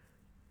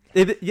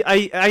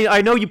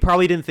 I know you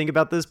probably didn't think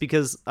about this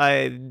because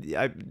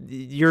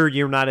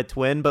you're not a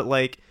twin, but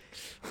like,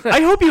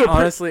 I hope you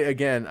honestly,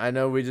 again, I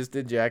know we just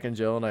did Jack and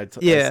Jill, and I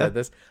said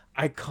this.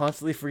 I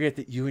constantly forget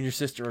that you and your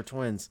sister are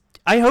twins.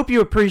 I hope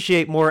you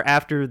appreciate more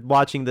after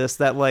watching this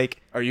that,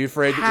 like... Are you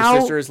afraid that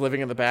your sister is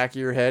living in the back of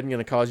your head and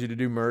going to cause you to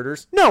do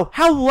murders? No,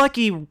 how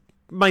lucky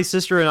my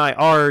sister and I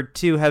are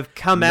to have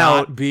come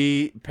out... Not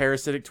be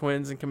parasitic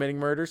twins and committing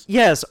murders?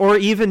 Yes, or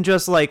even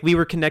just, like, we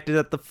were connected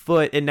at the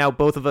foot, and now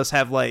both of us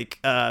have, like,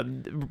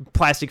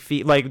 plastic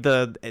feet, like,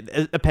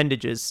 the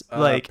appendages.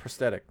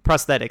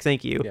 Prosthetic,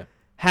 thank you. Yeah.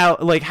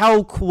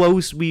 How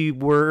close we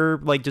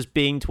were, like, just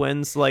being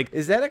twins. Like,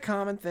 is that a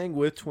common thing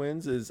with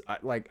twins?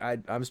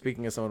 I'm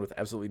speaking as someone with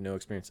absolutely no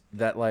experience,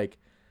 that like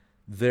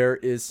there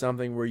is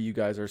something where you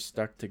guys are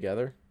stuck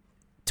together.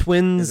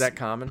 Twins, is that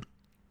common?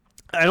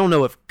 I don't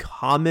know if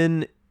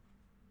common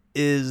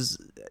is.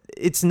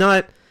 It's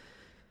not.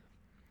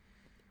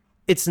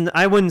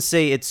 I wouldn't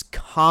say it's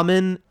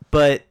common,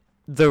 but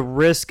the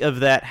risk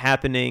of that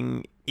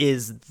happening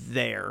is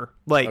there,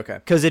 like, okay,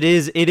 because it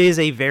is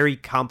a very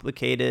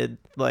complicated,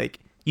 like,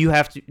 you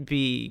have to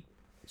be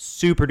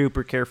super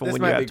duper careful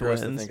when you have twins. This might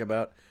be gross to think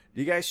about.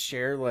 Do you guys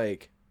share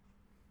like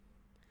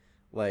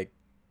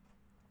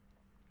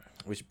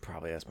we should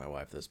probably ask my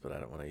wife this, but I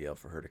don't want to yell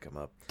for her to come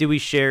up. Do we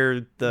share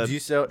do you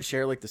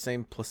share like the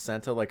same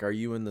placenta? Like, are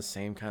you in the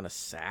same kind of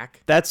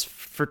sack? That's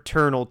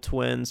fraternal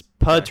twins.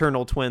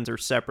 Paternal twins are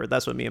separate.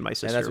 That's what me and my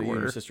sister were. And that's what you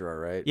and your sister are,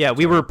 right? Yeah,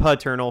 we were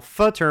paternal.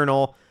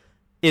 Fraternal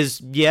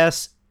is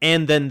yes,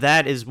 and then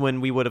that is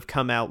when we would have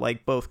come out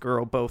like both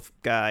girl, both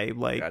guy.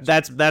 Like,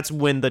 gotcha. That's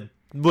when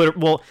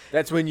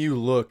that's when you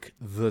look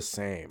the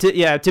same.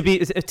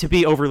 To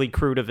be overly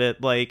crude of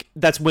it, like,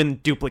 that's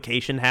when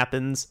duplication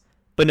happens.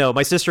 But no,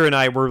 my sister and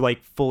I were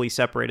like fully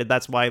separated.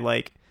 That's why,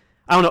 like,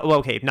 I don't know. Well,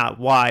 okay, not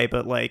why,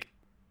 but like,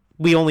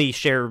 we only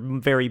share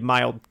very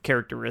mild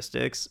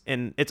characteristics,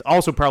 and it's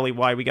also probably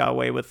why we got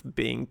away with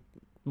me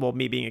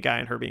being a guy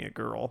and her being a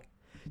girl.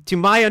 To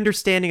my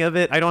understanding of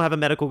it, I don't have a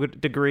medical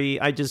degree.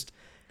 I just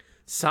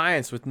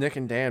science with Nick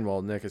and Dan.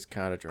 Well, Nick is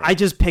kind of drunk. I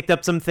just picked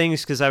up some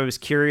things because I was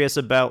curious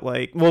about,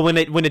 like, well, when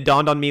it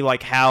dawned on me,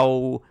 like,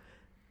 how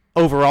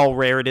overall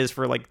rare it is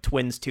for like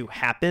twins to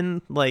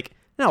happen. Like,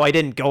 no, I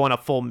didn't go on a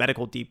full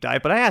medical deep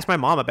dive, but I asked my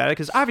mom about it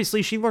because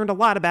obviously she learned a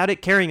lot about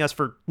it carrying us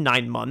for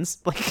 9 months.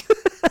 Like,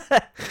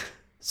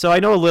 so I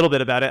know a little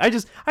bit about it. I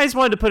just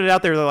wanted to put it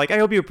out there that, like, I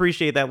hope you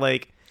appreciate that,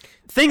 like,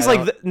 things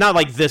like not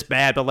like this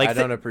bad, but like I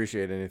don't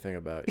appreciate anything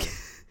about you.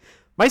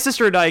 My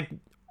sister and I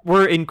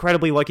were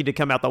incredibly lucky to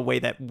come out the way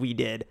that we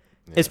did,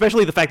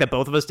 especially the fact that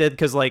both of us did,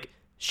 because like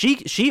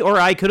she or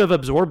I could have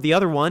absorbed the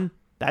other one.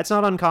 That's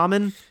not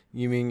uncommon.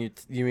 You mean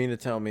to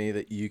tell me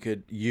that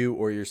you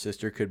or your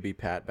sister could be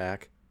Pat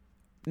back?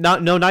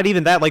 Not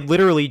even that. Like,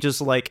 literally,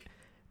 just like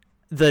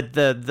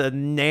the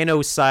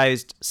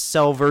nano-sized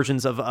cell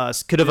versions of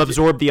us could have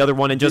absorbed the other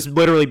one and just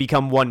literally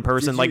become one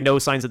person, like no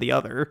signs of the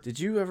other. Did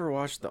you ever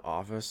watch The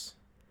Office?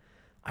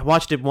 I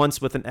watched it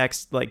once with an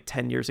ex like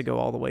 10 years ago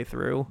all the way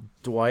through.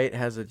 Dwight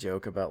has a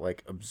joke about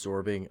like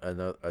absorbing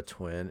a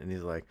twin, and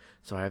he's like,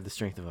 so I have the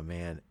strength of a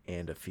man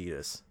and a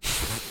fetus.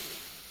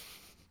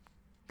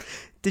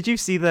 Did you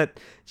see that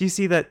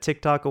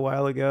TikTok a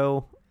while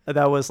ago?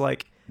 That was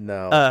like,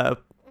 no.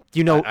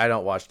 I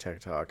don't watch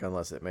TikTok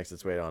unless it makes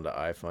its way onto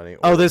iFunny.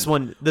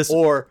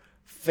 Or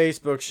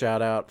Facebook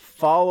shout out.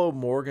 Follow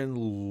Morgan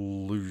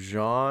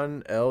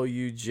Lujan,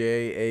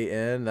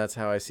 Lujan. That's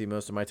how I see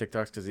most of my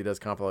TikToks, because he does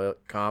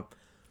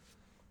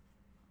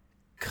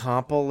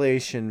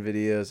compilation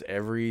videos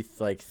every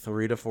like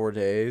 3 to 4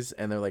 days,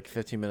 and they're like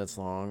 15 minutes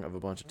long of a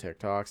bunch of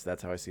TikToks.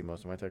 That's how I see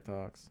most of my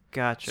TikToks.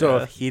 Gotcha. So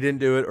if he didn't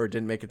do it or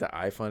didn't make it to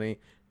iFunny,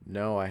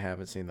 no, I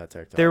haven't seen that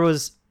TikTok. There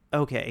was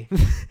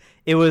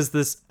it was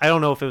this, I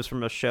don't know if it was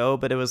from a show,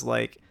 but it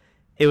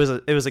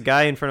it was a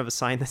guy in front of a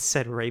sign that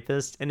said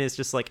rapist, and it's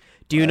just like,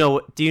 do you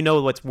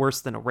know what's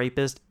worse than a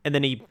rapist? And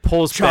then he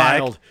pulls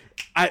Child.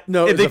 back.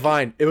 No, it was a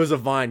Vine. It was a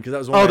Vine because that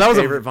was one of my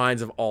favorite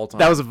Vines of all time.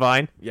 That was a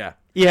Vine. Yeah.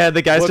 Yeah,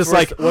 the guy's just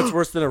like, what's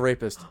worse than a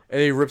rapist?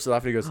 And he rips it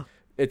off and he goes,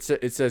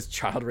 it says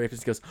child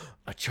rapist. He goes,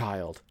 a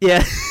child.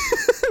 yeah.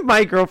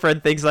 My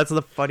girlfriend thinks that's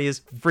the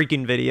funniest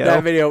freaking video.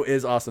 That video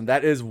is awesome.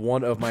 That is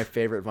one of my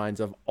favorite Vines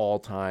of all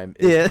time.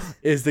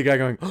 Is the guy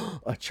going,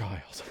 a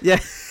child. Yeah.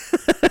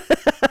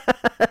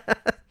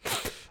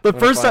 The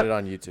first time it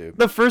on YouTube.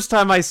 The first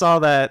time I saw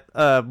that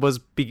was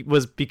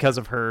because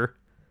of her.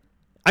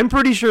 I'm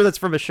pretty sure that's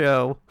from a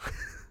show.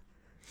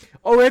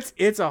 Oh, it's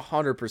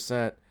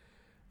 100%.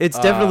 It's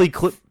definitely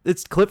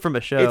It's clipped from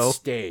a show. It's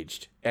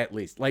staged, at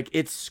least. Like,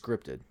 it's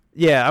scripted.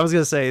 Yeah, I was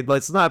gonna say,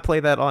 let's not play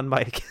that on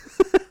mic.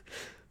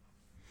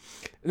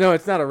 No,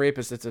 it's not a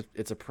rapist.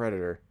 It's a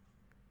predator.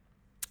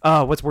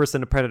 Oh, what's worse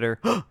than a predator?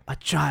 A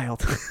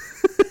child.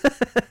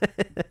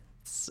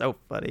 So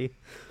funny.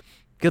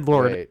 Good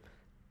Lord. Wait.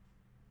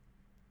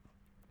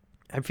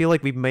 I feel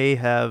like we may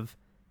have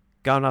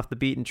gone off the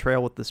beaten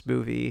trail with this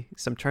movie.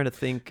 So I'm trying to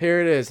think.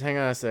 Here it is. Hang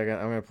on a second.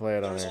 I'm going to play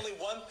it on There's here.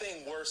 only one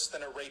thing worse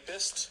than a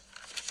rapist.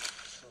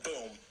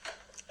 Boom.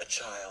 A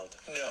child.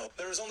 No.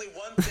 There is only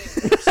one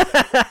thing worse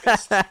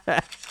than a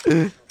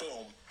rapist.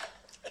 Boom.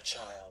 A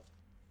child.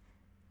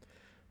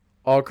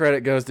 All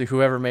credit goes to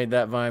whoever made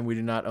that Vine. We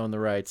do not own the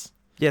rights.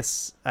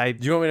 Yes, Do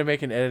you want me to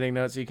make an editing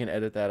note so you can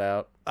edit that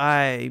out?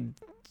 I'm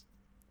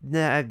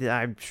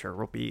sure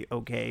we'll be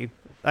okay.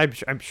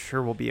 I'm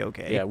sure we'll be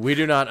okay. Yeah, we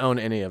do not own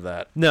any of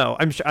that. No,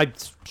 I'm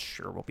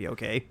sure we'll be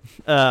okay.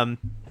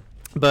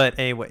 But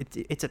anyway,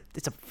 it's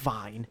a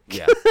Vine.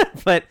 Yeah.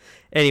 But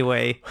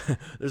anyway,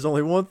 There's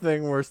only one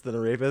thing worse than a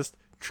rapist.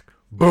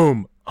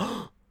 Boom.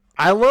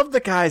 I love the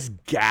guy's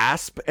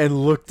gasp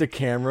and look to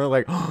camera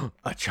like,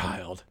 a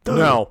child.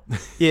 No.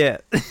 yeah.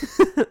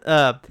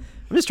 I'm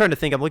just trying to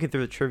think. I'm looking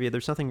through the trivia.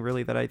 There's nothing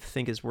really that I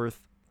think is worth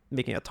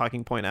making a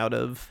talking point out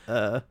of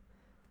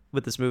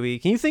with this movie.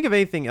 Can you think of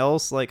anything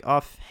else, like,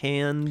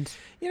 offhand?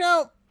 You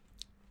know,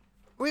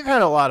 we've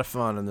had a lot of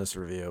fun in this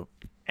review,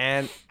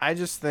 and I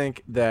just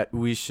think that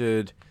we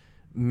should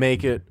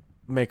make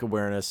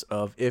awareness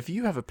of, if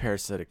you have a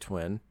parasitic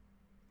twin,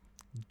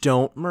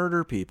 don't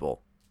murder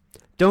people.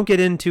 Don't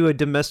get into a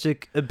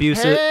domestic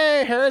abuse.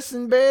 Hey,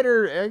 Harrison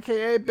Bader,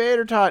 a.k.a.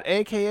 Bader Tot,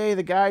 a.k.a.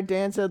 the guy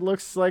Dan said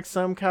looks like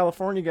some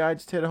California guy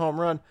just hit a home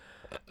run.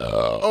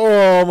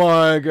 Oh,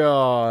 my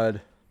God.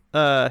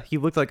 He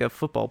looked like a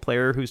football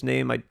player whose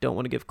name I don't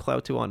want to give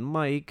clout to on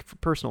mic for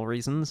personal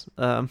reasons.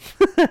 But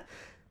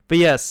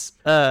yes.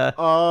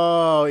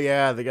 Oh,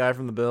 yeah, the guy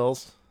from the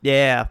Bills.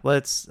 Yeah,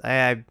 we're just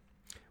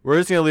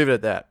gonna leave it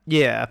at that.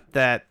 Yeah,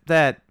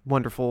 that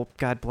wonderful,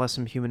 God bless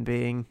him, human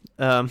being.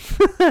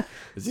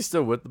 Is he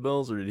still with the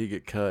Bills, or did he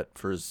get cut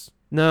for his?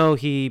 No,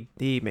 he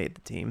made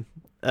the team.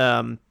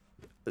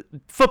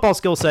 Football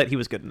skill set, he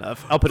was good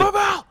enough. I'll put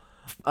Football.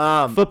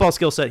 Football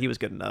skill set, he was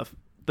good enough.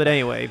 But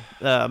anyway,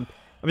 I'm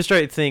just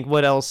trying to think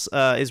what else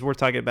is worth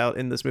talking about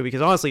in this movie,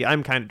 because honestly,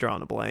 I'm kind of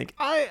drawing a blank.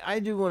 I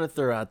do want to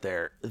throw out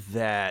there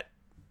that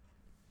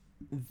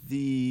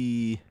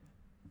this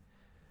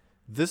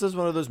is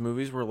one of those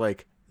movies where,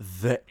 like,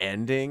 the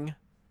ending,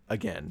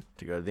 again,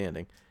 to go to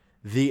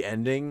the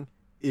ending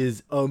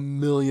is a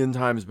million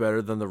times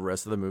better than the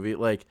rest of the movie.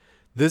 Like,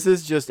 this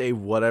is just a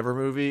whatever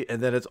movie,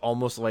 and then it's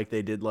almost like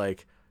they did,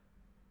 like,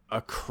 a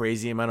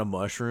crazy amount of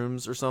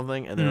mushrooms or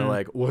something, and they're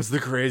like, what's the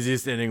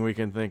craziest ending we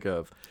can think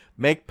of?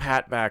 Make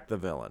Pat back the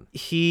villain.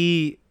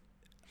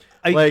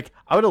 I would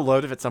have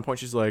loved if at some point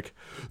she's like,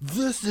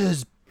 this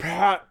is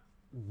Pat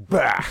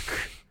back.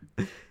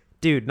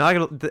 Dude, not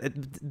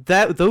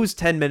gonna those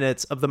 10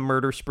 minutes of the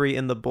murder spree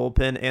in the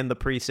bullpen and the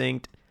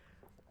precinct,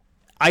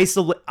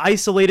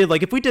 isolated.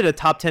 Like, if we did a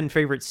top 10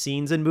 favorite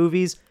scenes in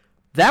movies,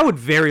 that would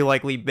very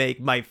likely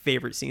make my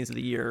favorite scenes of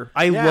the year.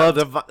 I love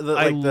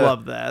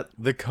that.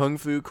 The kung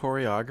fu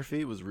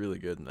choreography was really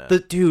good in that.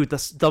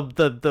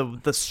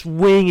 The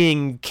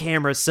swinging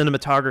camera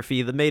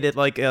cinematography that made it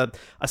like a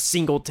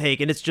single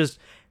take, and it's just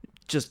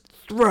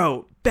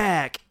throat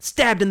back,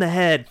 stabbed in the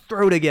head,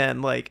 throat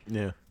again. Like,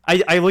 yeah.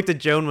 I looked at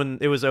Joan when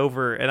it was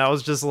over, and I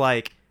was just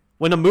like,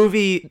 when a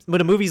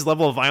movie's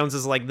level of violence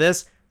is like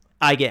this,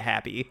 I get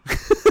happy.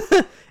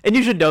 And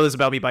you should know this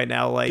about me by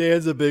now. Like,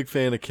 Dan's a big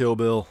fan of Kill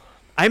Bill.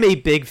 I'm a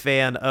big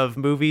fan of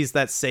movies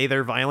that say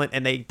they're violent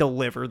and they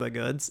deliver the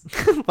goods,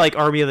 like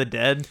Army of the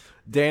Dead.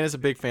 Dan is a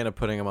big fan of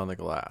putting them on the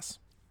glass.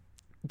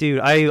 Dude,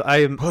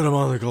 I'm Put them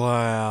on the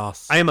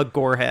glass. I am a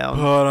gorehound.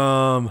 Put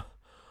them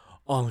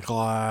on the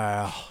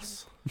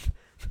glass.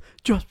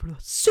 Just for the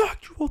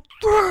sexual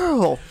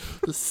thrill.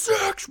 The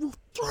sexual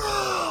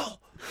thrill.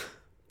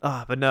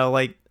 But no,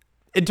 like,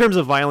 in terms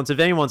of violence, if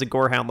anyone's a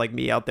gorehound like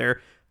me out there,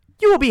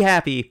 you will be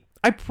happy.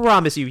 I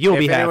promise you, you'll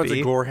be happy. If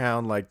anyone's a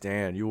gorehound like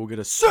Dan, you will get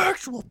a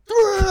sexual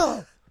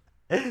thrill.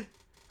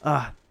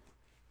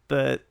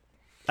 But,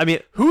 I mean,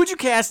 Who would you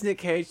cast Nick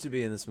Cage to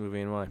be in this movie,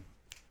 and why?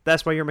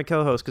 that's why you're my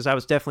co-host, because I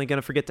was definitely going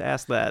to forget to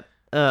ask that.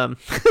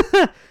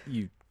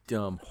 You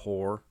dumb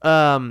whore.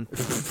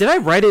 Did I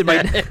write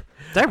it?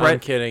 Did I I'm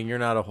write? kidding. You're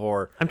not a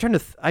whore. I'm trying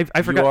to. I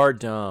forgot. You are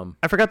dumb.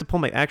 I forgot to pull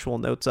my actual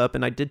notes up,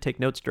 and I did take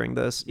notes during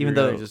this, even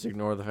You're though gonna just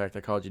ignore the fact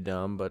I called you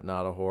dumb, but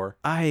not a whore.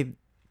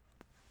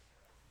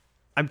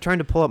 I'm trying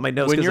to pull up my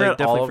notes When because you're I at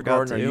definitely Olive forgot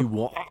Garden, to.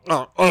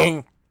 are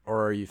you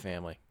or are you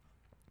family?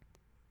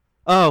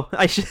 Oh,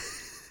 I should.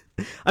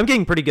 I'm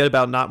getting pretty good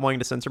about not wanting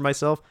to censor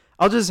myself.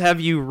 I'll just have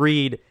you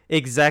read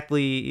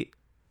exactly,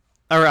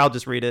 or I'll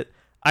just read it.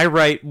 I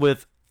write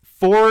with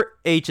 4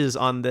 H's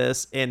on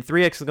this and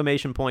 3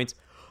 exclamation points.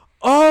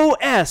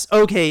 OS.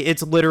 Okay,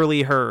 it's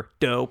literally her.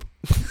 Dope.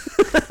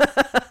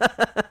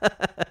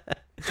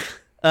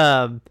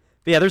 But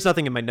yeah, there's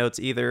nothing in my notes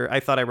either. I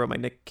thought I wrote my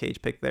Nick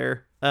Cage pick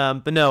there.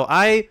 But no,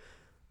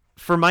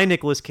 for my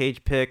Nicolas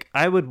Cage pick,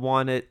 I would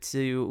want it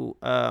to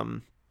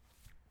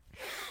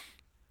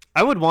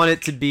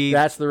be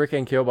That's the Rick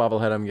and Kill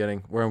bobblehead I'm getting,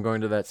 where I'm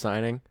going to that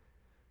signing.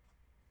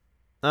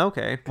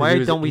 okay. 'Cause Why he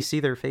was- don't we he- see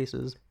their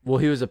faces? Well,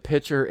 he was a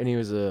pitcher and he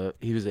was a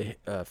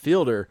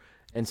fielder,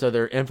 and so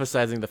they're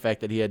emphasizing the fact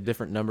that he had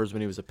different numbers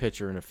when he was a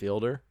pitcher and a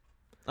fielder.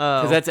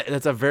 Oh, Because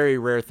that's a very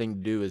rare thing to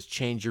do, is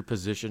change your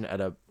position at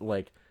a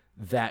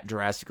that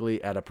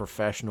drastically at a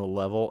professional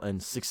level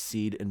and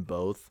succeed in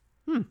both.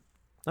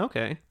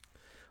 okay.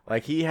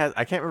 Like he has,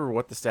 I can't remember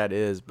what the stat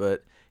is,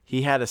 but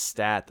he had a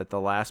stat that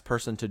the last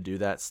person to do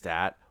that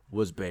stat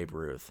was Babe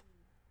Ruth.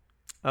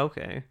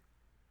 Okay.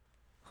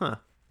 Huh.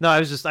 No,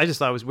 I just thought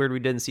it was weird we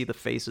didn't see the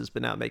faces,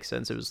 but now it makes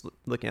sense. It was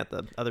looking at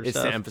the other It's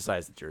stuff. to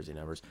emphasize the jersey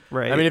numbers.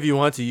 Right. I mean, if you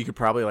want to, you could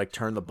probably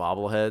turn the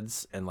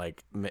bobbleheads and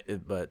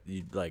but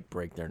you'd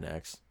break their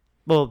necks.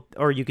 Well,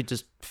 or you could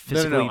just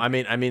physically. No. I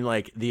mean,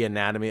 the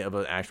anatomy of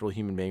an actual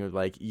human being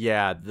would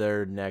yeah,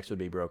 their necks would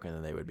be broken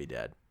and they would be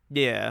dead.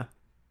 Yeah.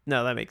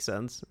 No, that makes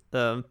sense.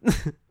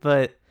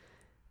 But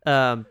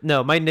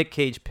no, my Nick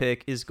Cage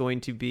pick is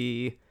going to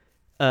be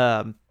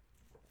I'm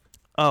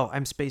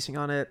spacing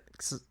on it.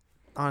 'Cause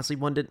honestly,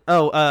 one did.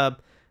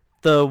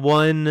 The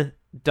one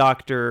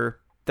doctor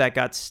that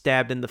got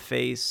stabbed in the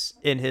face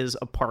in his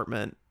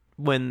apartment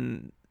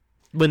when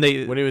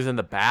he was in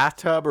the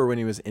bathtub or when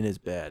he was in his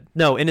bed.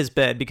 No, in his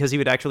bed, because he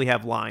would actually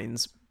have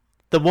lines.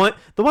 The one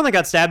that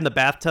got stabbed in the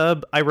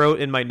bathtub, I wrote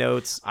in my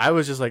notes. I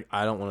was just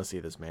I don't want to see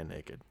this man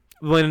naked.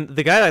 When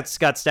the guy that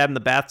got stabbed in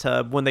the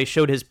bathtub, when they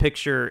showed his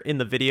picture in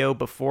the video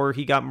before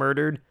he got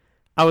murdered,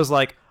 I was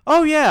like,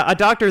 oh yeah, a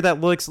doctor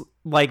that looks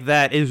like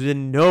that is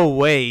in no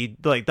way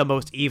the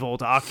most evil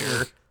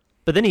doctor.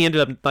 But then he ended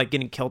up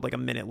getting killed a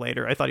minute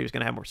later. I thought he was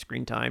gonna have more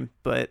screen time,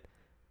 but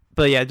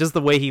yeah, just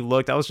the way he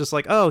looked, I was just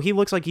like, oh, he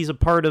looks like he's a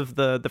part of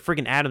the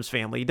friggin' Addams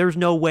family. There's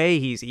no way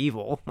he's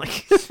evil.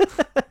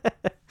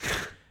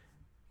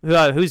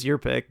 Who's your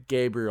pick?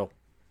 Gabriel.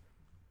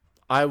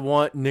 I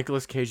want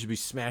Nicolas Cage to be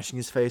smashing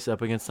his face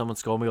up against someone's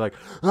skull and be like,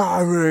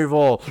 I'm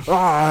evil.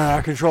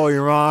 I control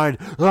your mind.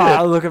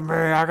 Look at me.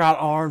 I got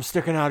arms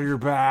sticking out of your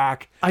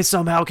back. I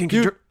somehow can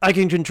I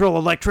can control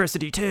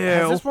electricity too.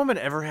 Has this woman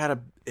ever had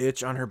a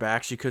itch on her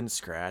back she couldn't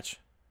scratch?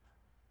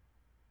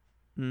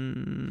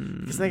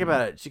 Just think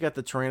about it. She got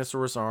the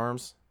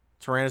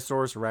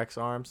Tyrannosaurus Rex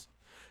arms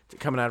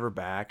coming out of her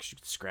back. She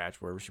can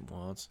scratch wherever she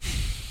wants.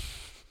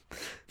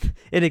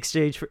 In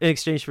exchange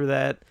for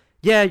that,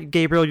 yeah,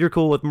 Gabriel, you're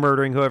cool with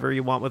murdering whoever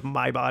you want with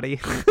my body.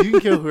 You can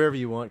kill whoever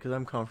you want because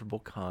I'm comfortable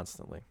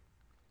constantly.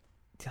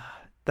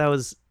 That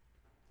was.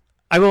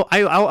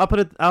 I'll put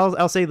it.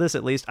 I'll say this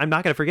at least. I'm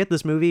not gonna forget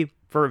this movie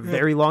for a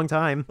very long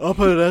time. I'll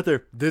put it out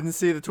there. Didn't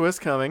see the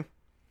twist coming.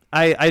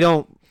 I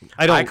don't.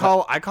 I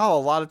call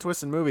a lot of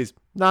twists in movies.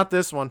 Not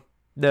this one.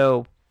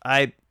 No,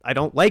 I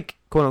don't like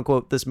quote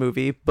unquote this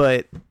movie,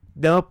 but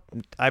nope,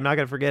 I'm not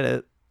gonna forget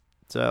it.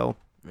 So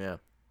Yeah.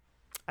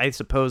 I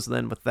suppose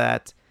then with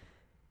that,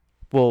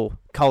 we'll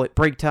call it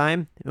break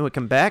time, and when we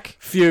come back,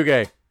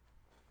 Fugue.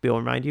 we'll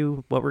remind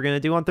you what we're gonna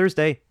do on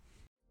Thursday.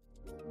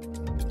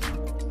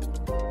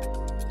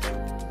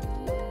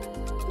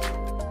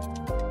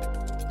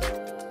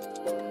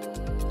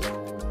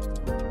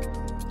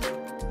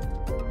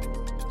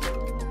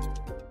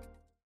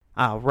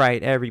 All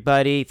right,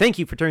 everybody. Thank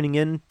you for tuning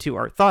in to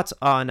our thoughts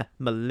on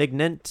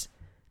Malignant.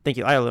 Thank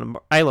you,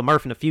 Isla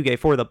Murph and Fugue,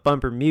 for the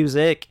bumper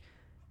music.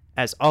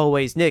 As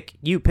always, Nick,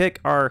 you pick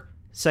our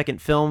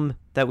second film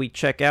that we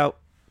check out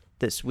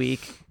this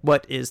week.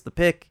 What is the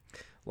pick?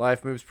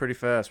 Life moves pretty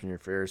fast when you're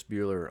Ferris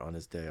Bueller on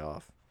his day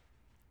off.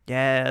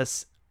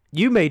 Yes.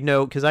 You made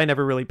note because I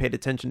never really paid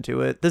attention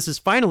to it. This is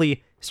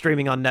finally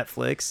streaming on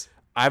Netflix.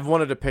 I've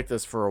wanted to pick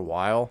this for a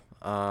while.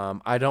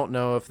 I don't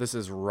know if this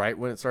is right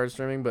when it started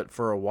streaming, but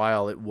for a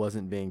while it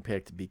wasn't being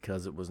picked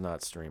because it was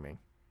not streaming.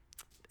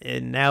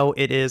 And now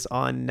it is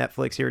on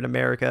Netflix here in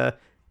America.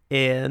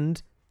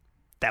 And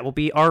that will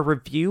be our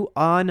review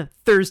on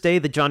Thursday,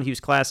 the John Hughes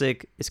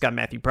classic. It's got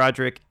Matthew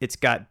Broderick. It's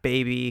got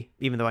Baby,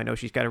 even though I know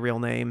she's got a real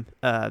name.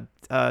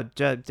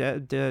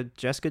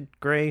 Jessica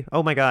Gray.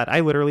 Oh my God, I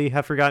literally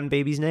have forgotten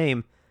Baby's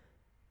name.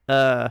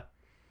 Oh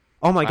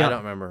my God. I don't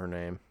remember her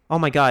name. Oh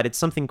my God, it's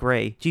something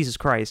Gray. Jesus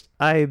Christ.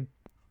 IMDb,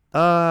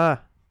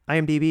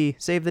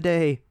 save the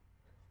day.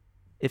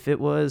 If it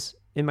was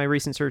in my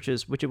recent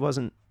searches, which it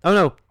wasn't. Oh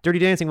no, Dirty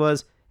Dancing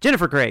was.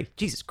 Jennifer Grey.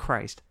 Jesus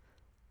Christ.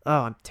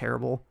 Oh, I'm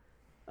terrible.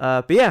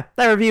 But yeah,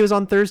 that review is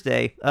on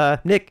Thursday.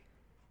 Nick,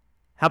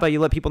 how about you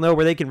let people know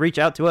where they can reach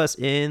out to us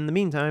in the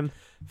meantime?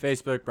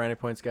 Facebook, Brownie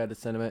Points Guide to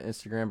Cinema.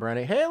 Instagram,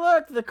 Brownie. Hey,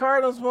 look, the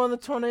Cardinals won the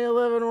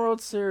 2011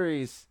 World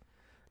Series.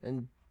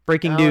 And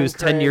Breaking Alan news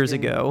 10 years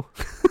Craig and- ago.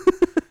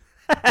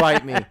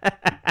 Bite me.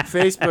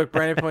 Facebook,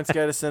 Brownie Points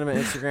Guide to Cinema.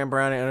 Instagram,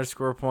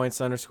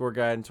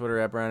 Brownie_points_guide. And Twitter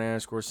at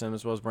Brownie_cinema,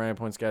 as well as Brownie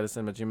Points Guide to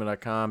Cinema,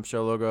 gmail.com.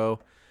 Show logo,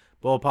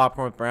 bowl of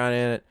popcorn with Brownie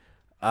in it.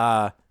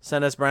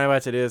 Send us Brownie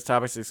Bites ideas,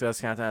 topics,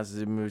 discuss,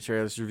 content, movie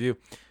trailers, review.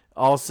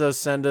 Also,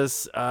 send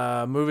us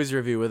movies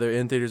review, whether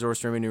in theaters or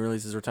streaming, new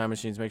releases or time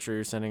machines. Make sure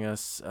you're sending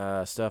us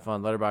stuff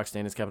on Letterboxd,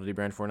 Dana's Capital D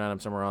Brand 49. I'm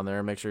somewhere on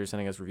there. Make sure you're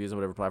sending us reviews on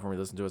whatever platform you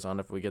listen to us on.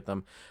 If we get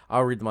them,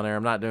 I'll read them on air.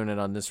 I'm not doing it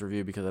on this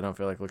review because I don't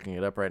feel like looking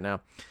it up right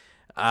now.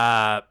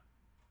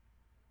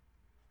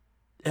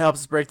 It helps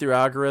us break through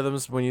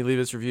algorithms when you leave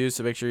us reviews,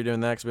 so make sure you're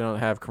doing that because we don't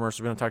have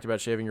commercials. We don't talk about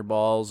shaving your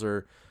balls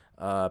or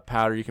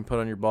powder you can put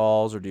on your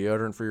balls or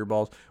deodorant for your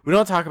balls. We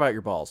don't talk about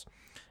your balls.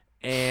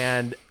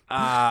 And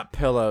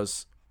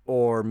pillows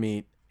or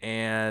meat.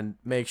 And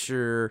make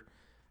sure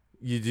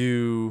you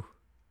do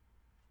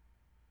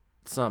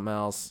something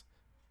else.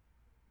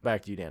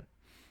 Back to you, Dan.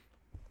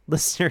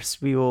 Listeners,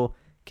 we will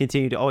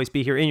continue to always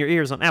be here in your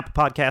ears on Apple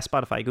Podcasts,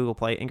 Spotify, Google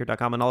Play,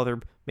 Anchor.com, and all other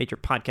major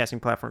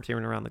podcasting platforms here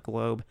and around the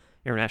globe.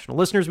 International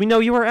listeners, we know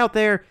you are out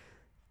there,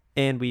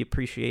 and we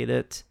appreciate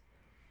it.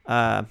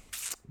 Guys,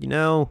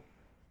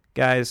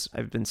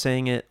 I've been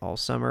saying it all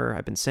summer.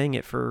 I've been saying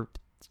it for,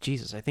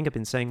 I think I've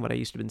been saying what I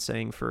used to have been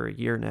saying for a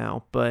year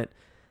now. But,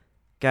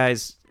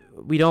 guys,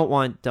 we don't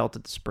want Delta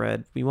to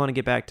spread. We want to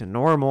get back to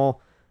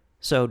normal.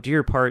 So do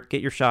your part.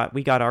 Get your shot.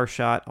 We got our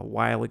shot a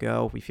while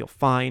ago. We feel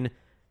fine.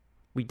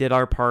 We did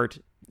our part,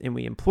 and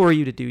we implore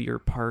you to do your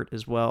part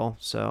as well.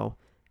 So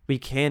we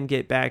can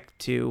get back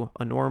to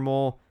a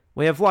normal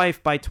way of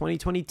life by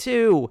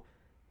 2022.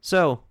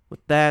 So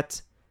with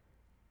that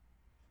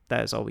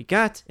is all we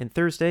got. And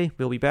Thursday,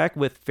 we'll be back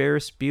with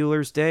Ferris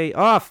Bueller's Day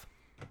Off.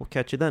 We'll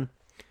catch you then.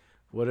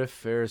 What if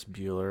Ferris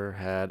Bueller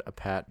had a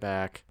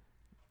pat-back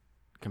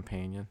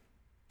companion?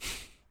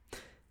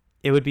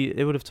 It would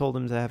have told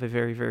him to have a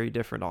very, very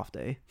different off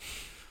day.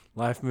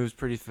 Life moves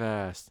pretty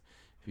fast.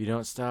 If you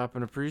don't stop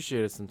and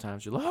appreciate it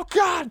sometimes, you're like, oh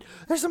God,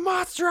 there's a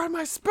monster on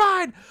my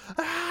spine.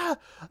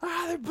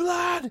 There's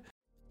blood.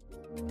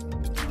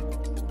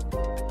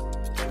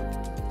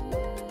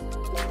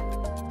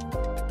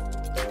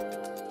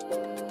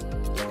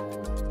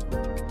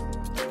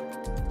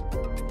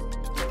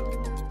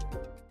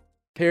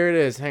 Here it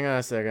is. Hang on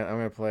a second. I'm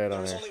going to play it on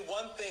There's there. only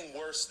one thing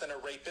worse than a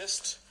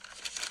rapist.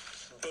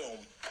 Boom.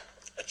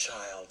 A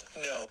child.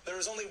 No, there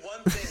is only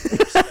one thing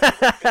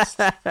worse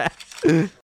than a rapist.